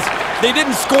about this. They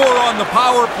didn't score on the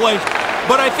power play,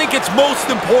 but I think it's most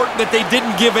important that they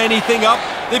didn't give anything up.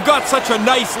 They've got such a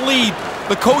nice lead.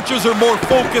 The coaches are more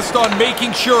focused on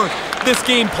making sure this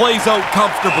game plays out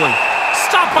comfortably.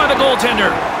 Stopped by the goaltender.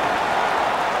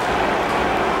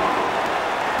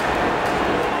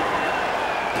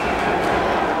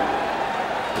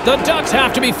 The Ducks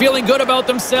have to be feeling good about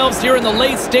themselves here in the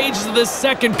late stages of this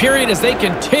second period as they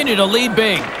continue to lead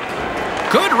big.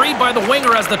 Good read by the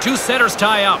winger as the two centers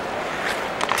tie up.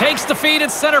 Takes the feed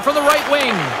at center from the right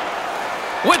wing.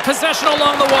 With possession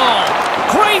along the wall.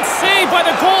 Great save by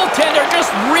the goaltender.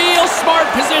 Just real smart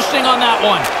positioning on that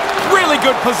one. Really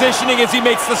good positioning as he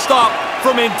makes the stop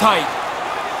from in tight.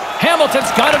 Hamilton's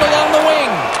got it along the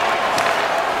wing.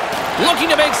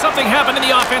 Looking to make something happen in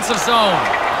the offensive zone.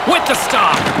 With the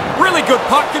stop. Really good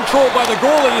puck control by the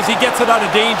goalie as he gets it out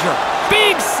of danger.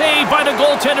 Big save by the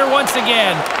goaltender once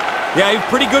again. Yeah,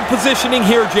 pretty good positioning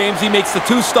here, James. He makes the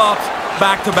two stops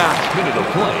back-to-back. Minute of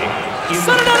play.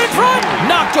 Set it out in front.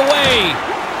 Knocked away.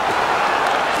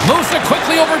 Moves it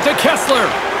quickly over to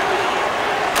Kessler.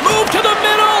 Move to the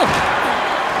middle.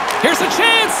 Here's a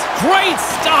chance. Great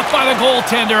stop by the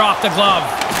goaltender off the glove.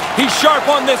 He's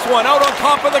sharp on this one. Out on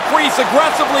top of the crease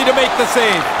aggressively to make the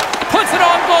save. Puts it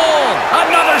on goal.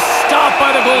 Another stop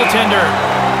by the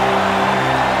goaltender.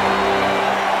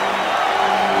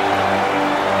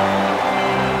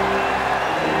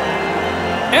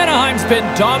 Anaheim's been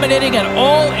dominating at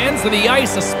all ends of the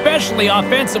ice, especially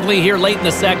offensively here late in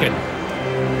the second.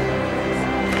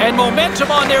 And momentum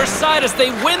on their side as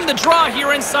they win the draw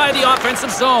here inside the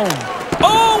offensive zone.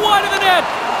 Oh, wide of the net!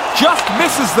 Just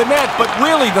misses the net, but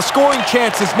really the scoring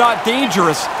chance is not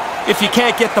dangerous if you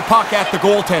can't get the puck at the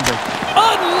goaltender.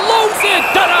 Unloads it!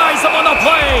 Denies him on the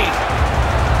play!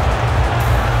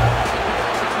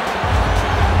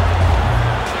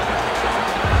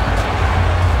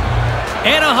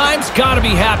 Anaheim's got to be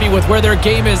happy with where their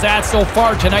game is at so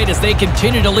far tonight as they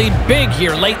continue to lead big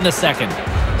here late in the second.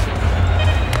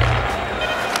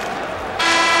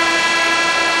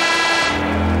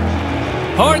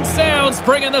 Horn sounds,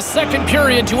 bringing the second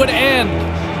period to an end.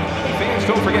 Fans,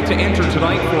 don't forget to enter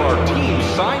tonight for our team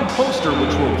signed poster,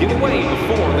 which we'll give away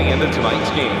before the end of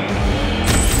tonight's game.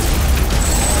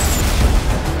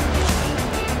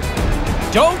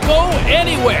 Don't go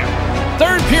anywhere.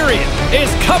 Third period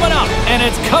is coming up, and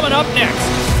it's coming up next.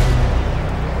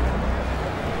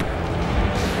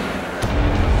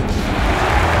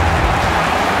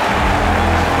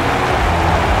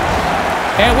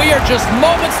 And we are just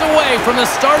moments away from the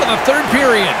start of the third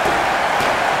period.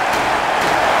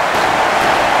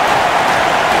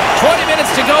 20 minutes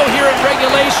to go here in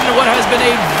regulation in what has been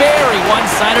a very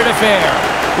one-sided affair.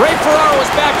 Ray Ferraro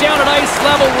is back down at ice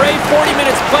level. Ray, 40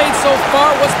 minutes played so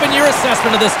far. What's been your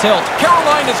assessment of this tilt?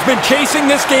 Carolina's been chasing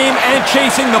this game and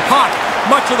chasing the puck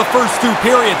much of the first two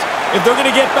periods. If they're going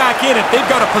to get back in it, they've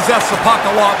got to possess the puck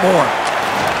a lot more.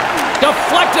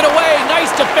 Deflected away.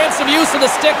 Nice defensive use of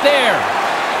the stick there.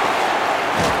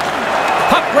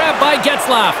 Puck grab by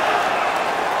Getzlaf.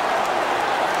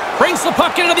 Brings the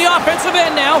puck into the offensive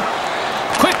end now.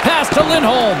 Quick pass to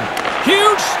Lindholm.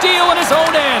 Huge steal in his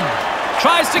own end.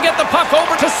 Tries to get the puck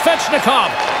over to Svechnikov.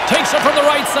 Takes it from the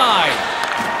right side.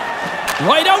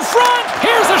 Right out front.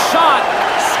 Here's a shot.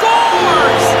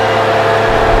 Scores!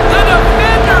 The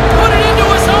defender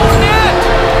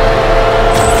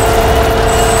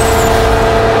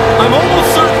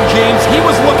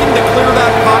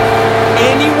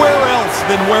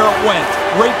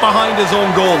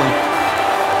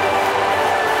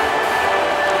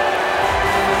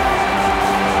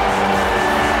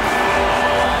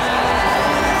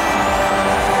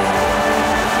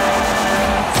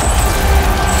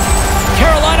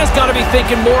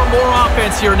thinking more and more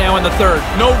offense here now in the third.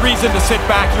 No reason to sit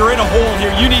back. You're in a hole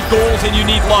here. You need goals, and you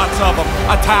need lots of them.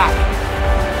 Attack.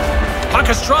 Puck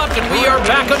is dropped, and we are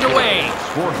back underway.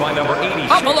 Scored by number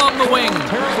 86. Up along the wing.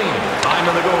 Time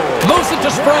of the goal. Moves it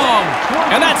to Sprong.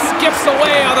 And that skips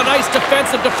away on a nice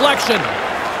defensive deflection.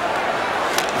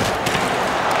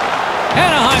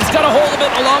 Anaheim's got a hold of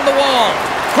it along the wall.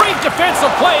 Great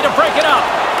defensive play to break it up.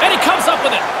 And he comes up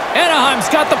with it.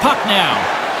 Anaheim's got the puck now.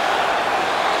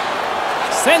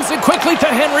 Sends it quickly to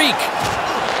Henrique.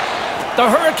 The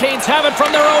Hurricanes have it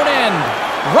from their own end.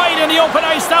 Right in the open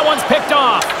ice, that one's picked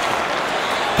off.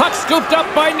 Puck scooped up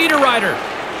by Niederreiter.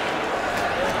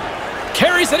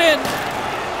 Carries it in.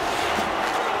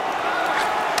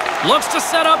 Looks to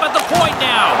set up at the point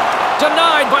now.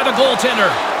 Denied by the goaltender.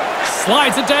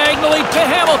 Slides it diagonally to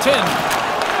Hamilton.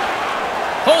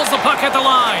 Holds the puck at the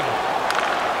line.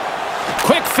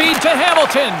 Quick feed to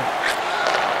Hamilton.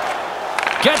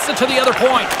 Gets it to the other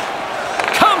point.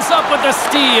 Comes up with the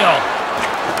steal.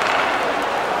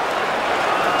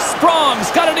 Sprong's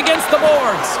got it against the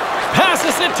boards.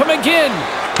 Passes it to McGinn.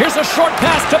 Here's a short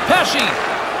pass to Pesce.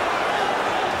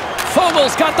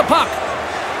 Fogel's got the puck.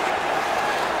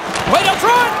 Right up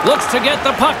front. Looks to get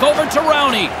the puck over to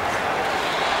Rowney.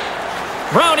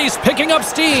 Rowney's picking up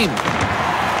steam.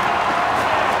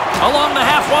 Along the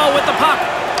half wall with the puck.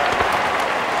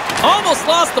 Almost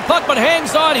lost the puck, but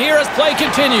hangs on here as play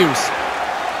continues.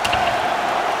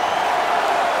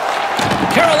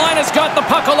 Carolina's got the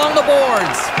puck along the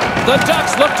boards. The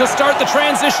Ducks look to start the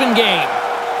transition game.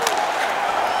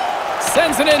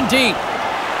 Sends it in deep.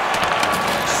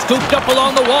 Scooped up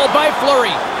along the wall by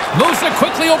Fleury. Moves it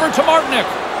quickly over to Martinic.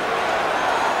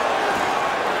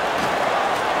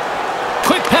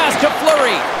 Quick pass to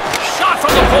Fleury. Shot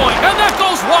from the point, and that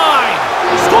goes wide.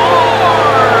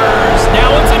 Scores! Now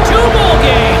it's a 2-goal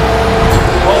game.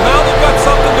 Well, now they've got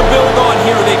something to build on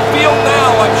here. They feel now,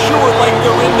 I'm sure, like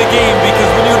they're in the game, because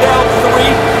when you're down 3,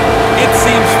 it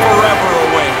seems forever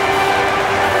away.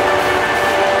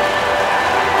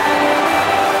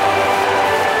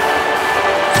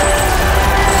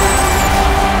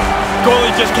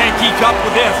 Goalie just can't keep up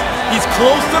with this. He's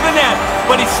close to the net,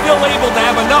 but he's still able to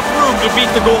have enough room to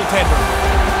beat the goaltender.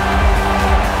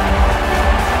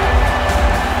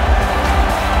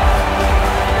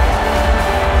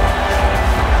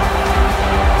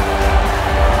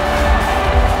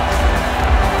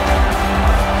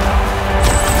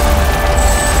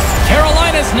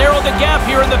 Narrowed the gap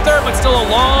here in the third, but still a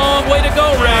long way to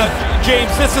go, Ray. James,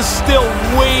 this is still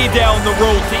way down the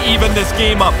road to even this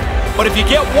game up. But if you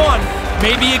get one,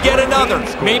 maybe you get another.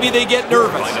 Maybe they get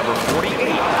nervous.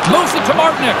 Moves it to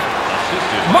Martinic.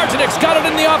 Martinic's got it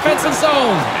in the offensive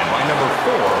zone. And by number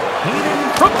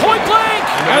 4, from point blank.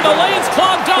 And the lane's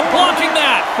clogged up, blocking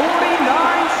that.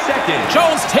 49 seconds.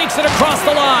 Jones takes it across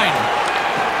the line.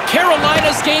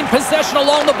 Carolina's gained possession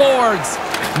along the boards.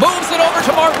 Moves it over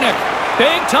to Martinic.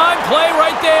 Big time play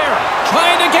right there.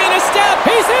 Trying to gain a step.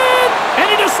 He's in! And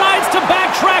he decides to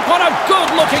backtrack on a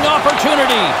good-looking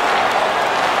opportunity.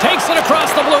 Takes it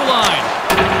across the blue line.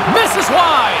 Misses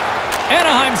wide.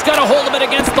 Anaheim's got a hold of it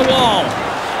against the wall.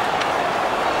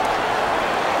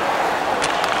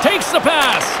 Takes the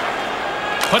pass.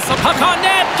 Puts the puck on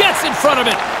net. Gets in front of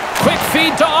it. Quick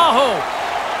feed to Aho.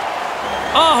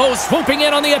 Aho swooping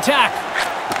in on the attack.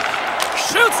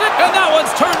 Shoots it, and that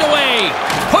one's turned away.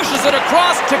 Pushes it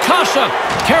across to Kasha.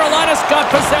 Carolina's got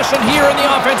possession here in the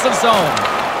offensive zone.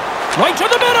 Right to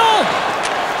the middle.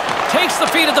 Takes the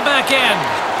feed at the back end.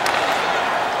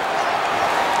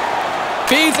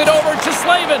 Feeds it over to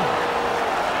Slavin.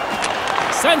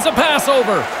 Sends a pass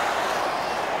over.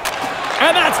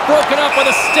 And that's broken up with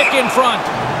a stick in front.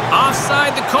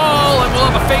 Offside the call, and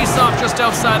we'll have a face-off just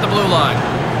outside the blue line.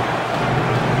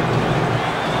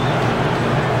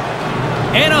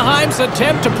 Anaheim's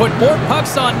attempt to put more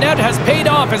pucks on net has paid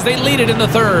off as they lead it in the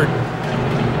third.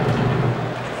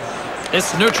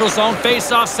 This neutral zone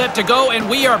face-off set to go, and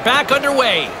we are back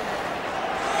underway.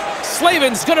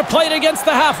 Slavin's going to play it against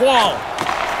the half wall.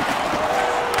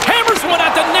 Hammers one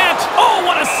at the net. Oh,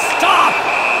 what a stop!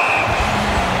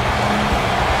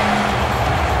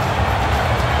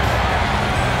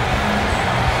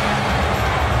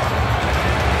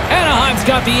 Anaheim's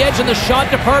got the edge in the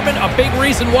shot department, a big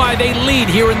reason why they lead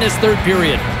here in this third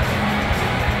period.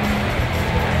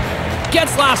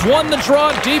 Getzlaf's won the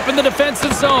draw deep in the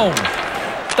defensive zone.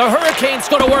 The Hurricanes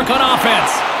going to work on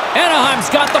offense.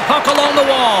 Anaheim's got the puck along the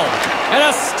wall. And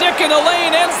a stick in the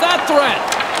lane ends that threat.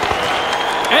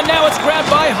 And now it's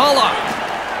grabbed by Holla.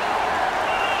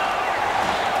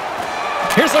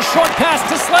 Here's a short pass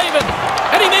to Slavin.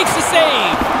 And he makes the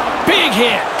save. Big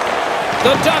hit.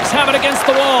 The Ducks have it against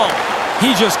the wall.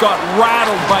 He just got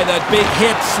rattled by that big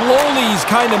hit. Slowly, he's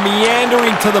kind of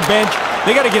meandering to the bench.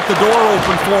 They got to get the door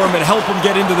open for him and help him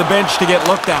get into the bench to get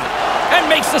looked at. And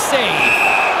makes the save.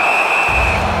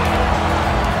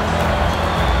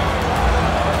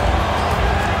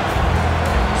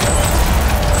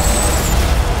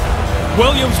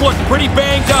 Williams looked pretty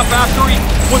banged up after he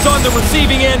was on the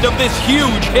receiving end of this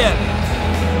huge hit.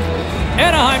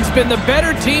 Anaheim's been the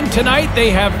better team tonight. They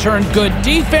have turned good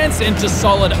defense into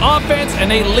solid offense,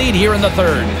 and they lead here in the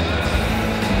third.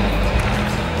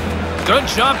 Good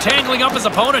job tangling up his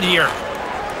opponent here.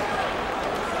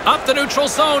 Up the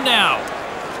neutral zone now.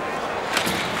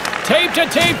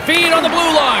 Tape-to-tape feed on the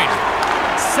blue line.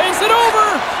 Sends it over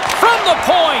from the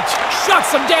point.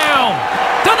 Shuts him down.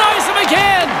 Denies him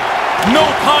again. No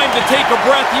time to take a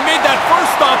breath. He made that first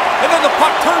stop, and then the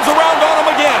puck turns around on him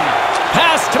again.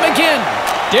 Pass to McGinn.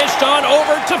 Dished on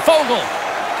over to Fogle.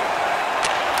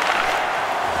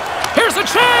 Here's a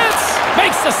chance.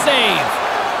 Makes the save.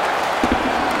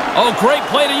 Oh, great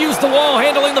play to use the wall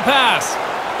handling the pass.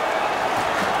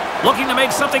 Looking to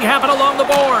make something happen along the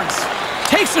boards.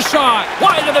 Takes a shot.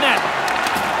 Wide of the net.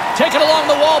 Taken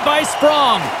along the wall by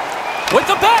Sprong. With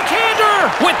the backhander.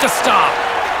 With the stop.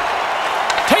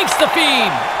 Takes the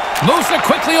feed. Moves it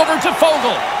quickly over to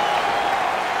Fogle.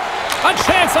 A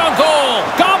chance on goal.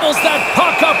 Gobbles that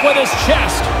puck up with his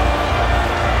chest.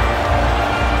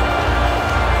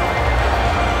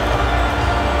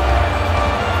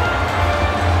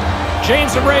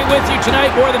 James and Ray with you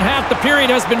tonight. More than half the period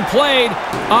has been played.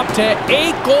 Up to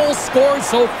 8 goals scored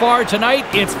so far tonight.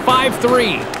 It's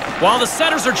 5-3. While the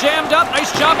centers are jammed up,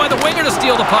 nice job by the winger to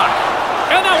steal the puck.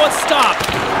 And that one's stopped.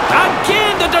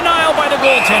 Again, the denial by the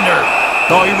goaltender.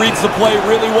 Oh, he reads the play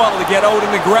really well to get out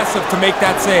and aggressive to make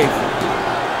that save.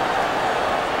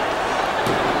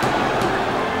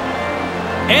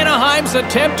 Anaheim's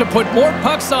attempt to put more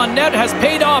pucks on net has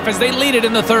paid off as they lead it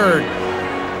in the third.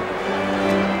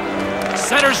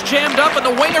 Center's jammed up and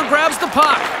the winger grabs the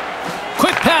puck.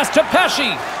 Quick pass to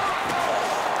Pesce.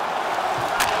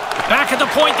 Back at the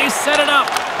point, they set it up.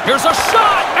 Here's a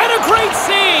shot and a great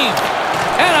save.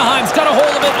 Anaheim's got a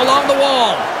hold of it along the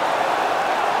wall.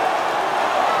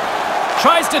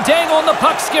 Tries to dangle and the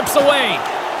puck skips away.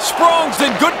 Sprong's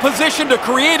in good position to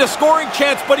create a scoring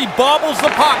chance, but he bobbles the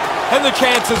puck, and the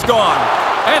chance is gone.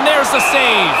 And there's the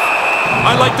save.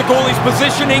 I like the goalie's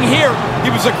positioning here. He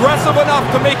was aggressive enough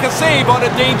to make a save on a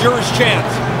dangerous chance.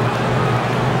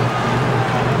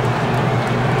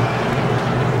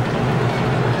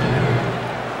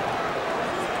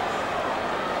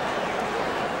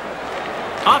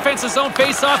 Offensive zone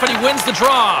face-off, and he wins the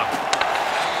draw.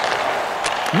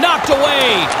 Knocked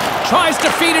away. Tries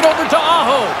to feed it over to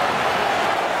Aho.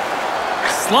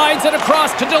 Slides it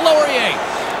across to Delorier.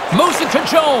 Moves it to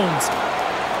Jones.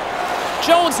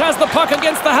 Jones has the puck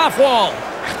against the half wall.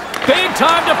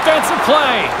 Big-time defensive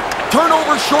play.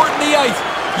 Turnover short in the ice.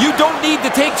 You don't need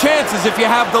to take chances if you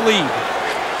have the lead.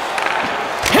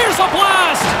 Here's a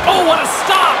blast. Oh, what a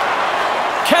stop.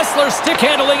 Kessler stick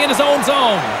handling in his own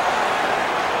zone.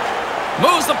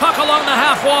 Moves the puck along the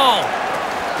half wall.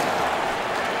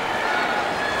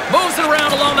 Moves it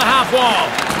around along the half wall.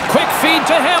 Quick feed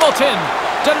to Hamilton.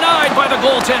 Denied by the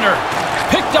goaltender.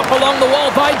 Picked up along the wall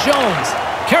by Jones.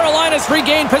 Carolina's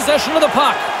regained possession of the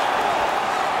puck.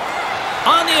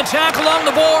 On the attack along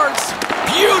the boards.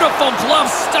 Beautiful glove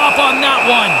stop on that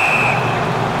one.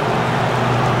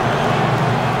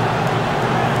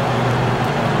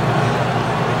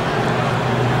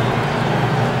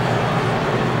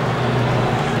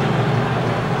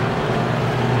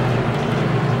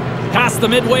 Past the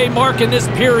midway mark in this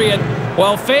period.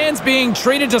 While fans being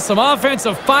treated to some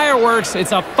offensive fireworks,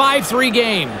 it's a 5-3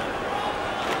 game.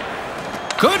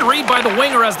 Good read by the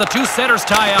winger as the two centers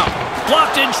tie up.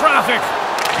 Blocked in traffic.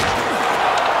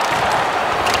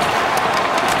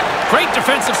 Great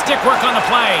defensive stick work on the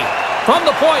play. From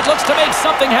the point, looks to make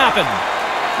something happen.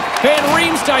 Van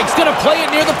Riemsdyk's going to play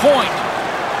it near the point.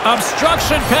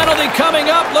 Obstruction penalty coming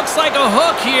up. Looks like a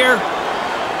hook here.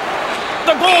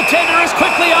 The goaltender is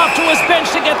quickly off to his bench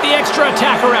to get the extra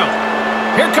attacker out.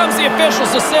 Here comes the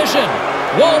official's decision.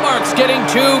 Wallmark's getting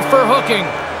 2 for hooking.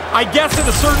 I guess at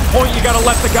a certain point you got to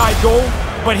let the guy go,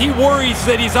 but he worries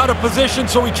that he's out of position,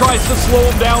 so he tries to slow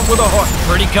him down with a hook.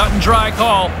 Pretty cut and dry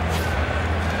call.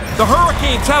 The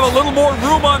Hurricanes have a little more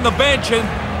room on the bench, and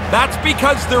that's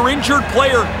because their injured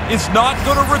player is not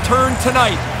going to return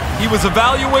tonight. He was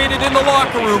evaluated in the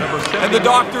locker room, and the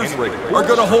doctors are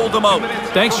going to hold him out.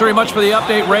 Thanks very much for the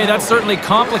update, Ray. That certainly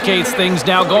complicates things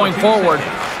now going forward.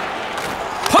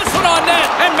 Puts it on net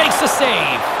and makes the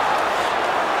save.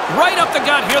 Right up the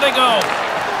gut. Here they go.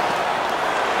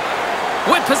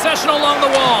 With possession along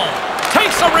the wall.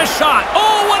 Takes a wrist shot.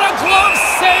 Oh, what a glove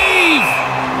save!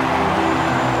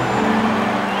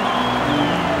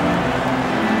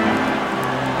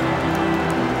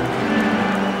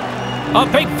 A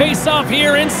big face-off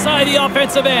here inside the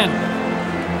offensive end.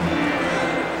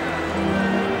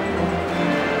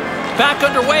 Back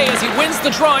underway as he wins the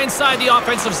draw inside the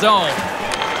offensive zone.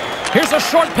 Here's a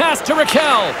short pass to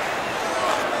Raquel.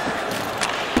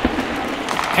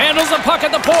 Handles the puck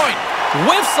at the point.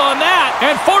 Whiffs on that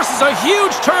and forces a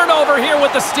huge turnover here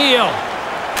with the steal.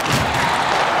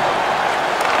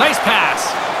 Nice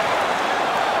pass.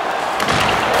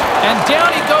 And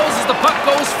down he goes as the puck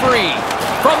goes free.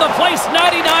 From the place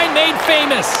 99 made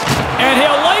famous. And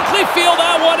he'll likely feel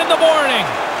that one in the morning.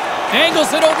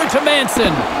 Angles it over to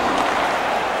Manson.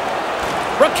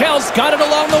 Raquel's got it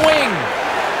along the wing.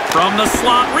 From the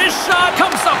slot, wrist shot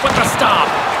comes up with the stop.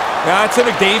 That's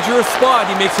in a dangerous spot.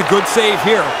 He makes a good save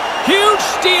here. Huge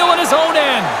steal in his own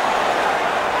end.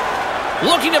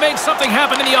 Looking to make something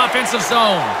happen in the offensive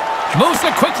zone. Moves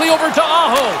it quickly over to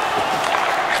Aho.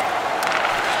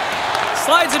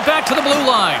 Slides it back to the blue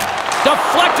line.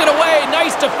 Deflected away.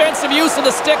 Nice defensive use of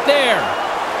the stick there.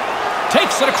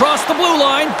 Takes it across the blue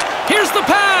line. Here's the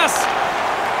pass.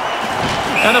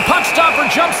 And the puck stopper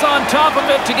jumps on top of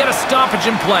it to get a stoppage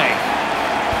in play.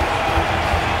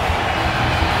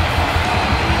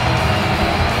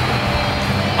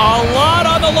 A lot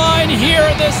on the line here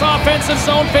in this offensive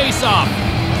zone faceoff.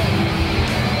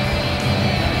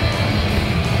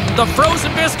 The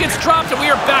frozen biscuits dropped and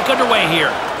we are back underway here.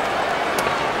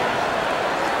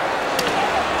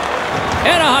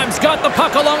 Anaheim's got the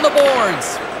puck along the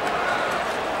boards.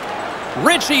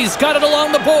 Ritchie's got it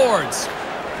along the boards.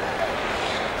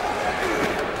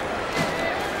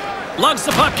 Lugs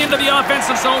the puck into the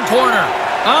offensive zone corner.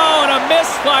 Oh, and a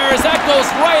misfire as that goes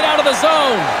right out of the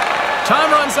zone.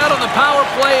 Time runs out on the power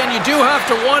play, and you do have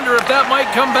to wonder if that might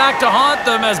come back to haunt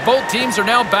them as both teams are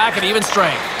now back at even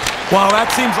strength. Wow, that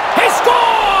seems... He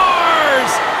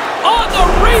scores! On the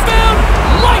rebound,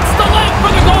 lights the lamp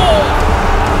for the goal.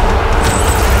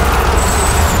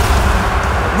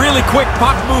 Really quick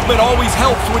puck movement always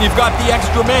helps when you've got the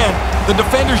extra man. The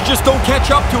defenders just don't catch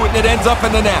up to it, and it ends up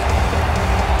in the net.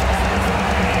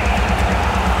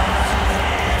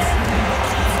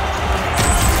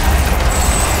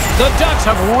 The Ducks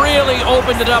have really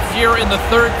opened it up here in the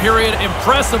third period.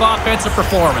 Impressive offensive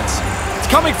performance. It's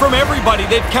coming from everybody.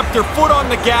 They've kept their foot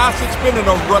on the gas. It's been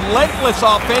a relentless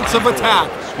offensive attack.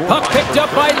 Puck picked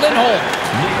up by Lindholm.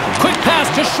 Quick pass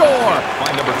to Shore. By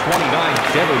number 29,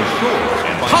 Devin Shore.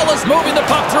 Hull is moving the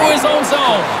puck through his own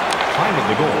zone. Time of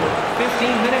the goal,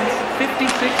 15 minutes,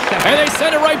 56 seconds. And they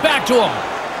send it right back to him.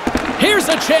 Here's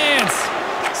a chance.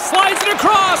 Slides it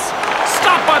across.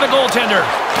 Stopped by the goaltender.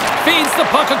 Feeds the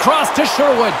puck across to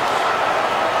Sherwood.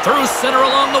 Through center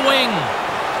along the wing.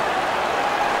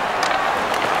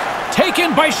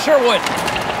 Taken by Sherwood.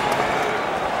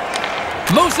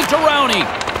 Moves it to Rowney.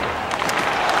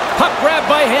 Puck grabbed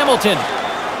by Hamilton.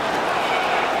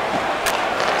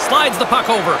 Slides the puck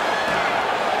over.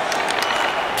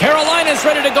 Carolina's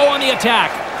ready to go on the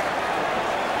attack.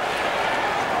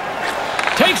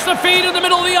 Takes the feed in the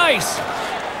middle of the ice.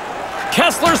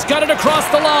 Kessler's got it across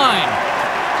the line.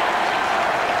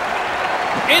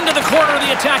 Into the corner of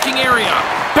the attacking area.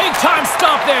 Big time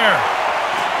stop there.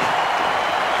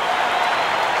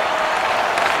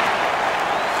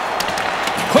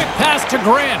 Quick pass to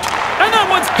Grant. And that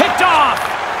one's picked off.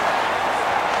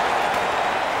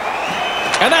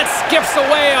 And that skips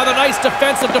away on a nice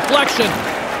defensive deflection.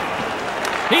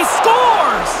 He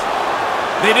scores!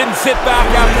 They didn't sit back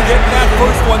after getting that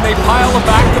first one. They pile a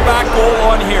back-to-back goal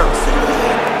on here.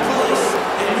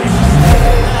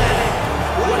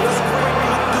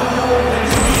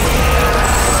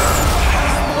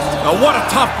 Now what a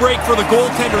tough break for the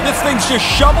goaltender. This thing's just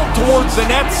shoveled towards the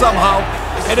net somehow.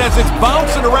 And as it's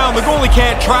bouncing around, the goalie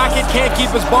can't track it, can't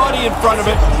keep his body in front of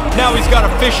it. Now he's got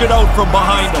to fish it out from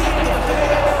behind him.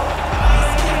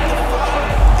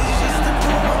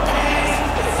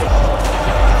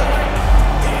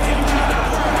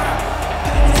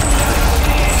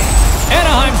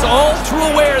 Anaheim's all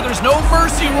too aware there's no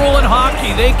mercy rule in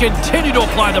hockey. They continue to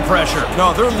apply the pressure.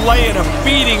 No, they're laying a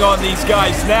beating on these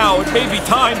guys now. It may be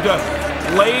time to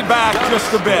lay back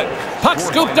just a bit. Puck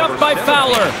scooped up by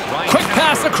Fowler. Quick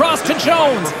pass across to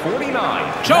Jones.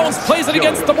 Jones plays it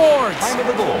against the boards. Time of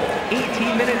the goal,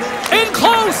 18 minutes. In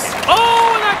close.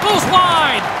 Oh, and that goes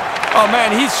wide. Oh,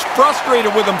 man, he's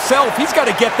frustrated with himself. He's got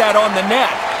to get that on the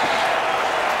net.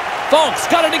 Folks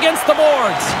got it against the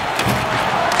boards.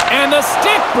 And the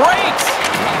stick breaks.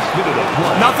 Last minute of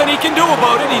play. Nothing he can do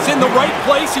about it. He's in the right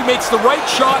place. He makes the right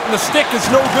shot, and the stick is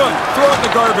no good. Throw it in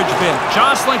the garbage bin.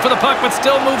 Jostling for the puck, but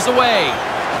still moves away.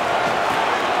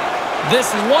 This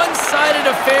one-sided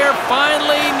affair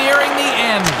finally nearing the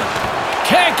end.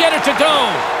 Can't get it to go.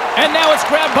 And now it's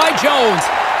grabbed by Jones.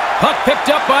 Puck picked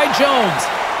up by Jones.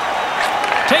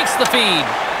 Takes the feed.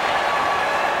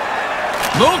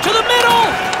 Move to the middle.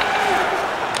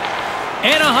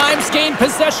 Anaheim's gained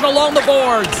possession along the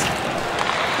boards.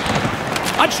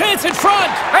 A chance in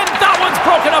front. And that one's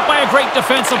broken up by a great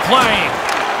defensive play.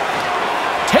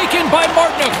 Taken by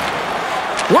Martinook.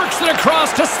 Works it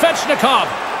across to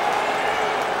Svechnikov.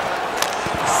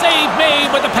 Save made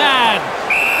with the pad.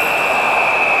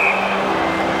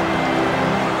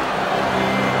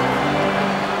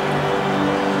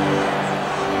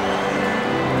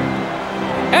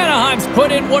 Anaheim's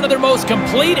put in one of their most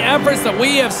complete efforts that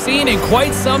we have seen in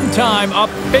quite some time, up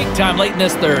big time late in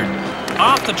this third.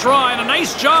 Off the draw, and a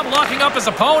nice job locking up his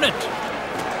opponent.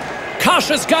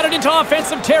 Kasha's got it into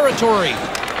offensive territory.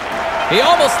 He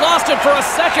almost lost it for a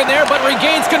second there, but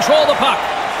regains control of the puck.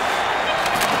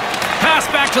 Pass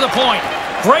back to the point.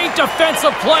 Great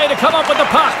defensive play to come up with the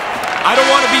puck. I don't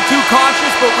want to be too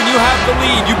cautious, but when you have the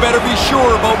lead, you better be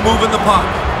sure about moving the puck.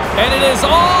 And it is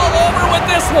all over with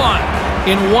this one.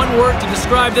 In one word to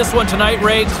describe this one tonight,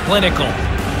 Ray, clinical.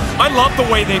 I love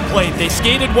the way they played. They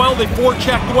skated well, they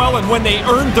forechecked well, and when they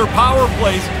earned their power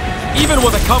plays, even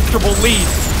with a comfortable lead,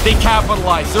 they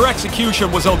capitalized. Their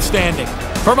execution was outstanding.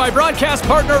 For my broadcast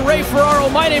partner, Ray Ferraro,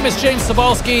 my name is James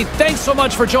Cybulski. Thanks so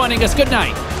much for joining us. Good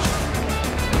night.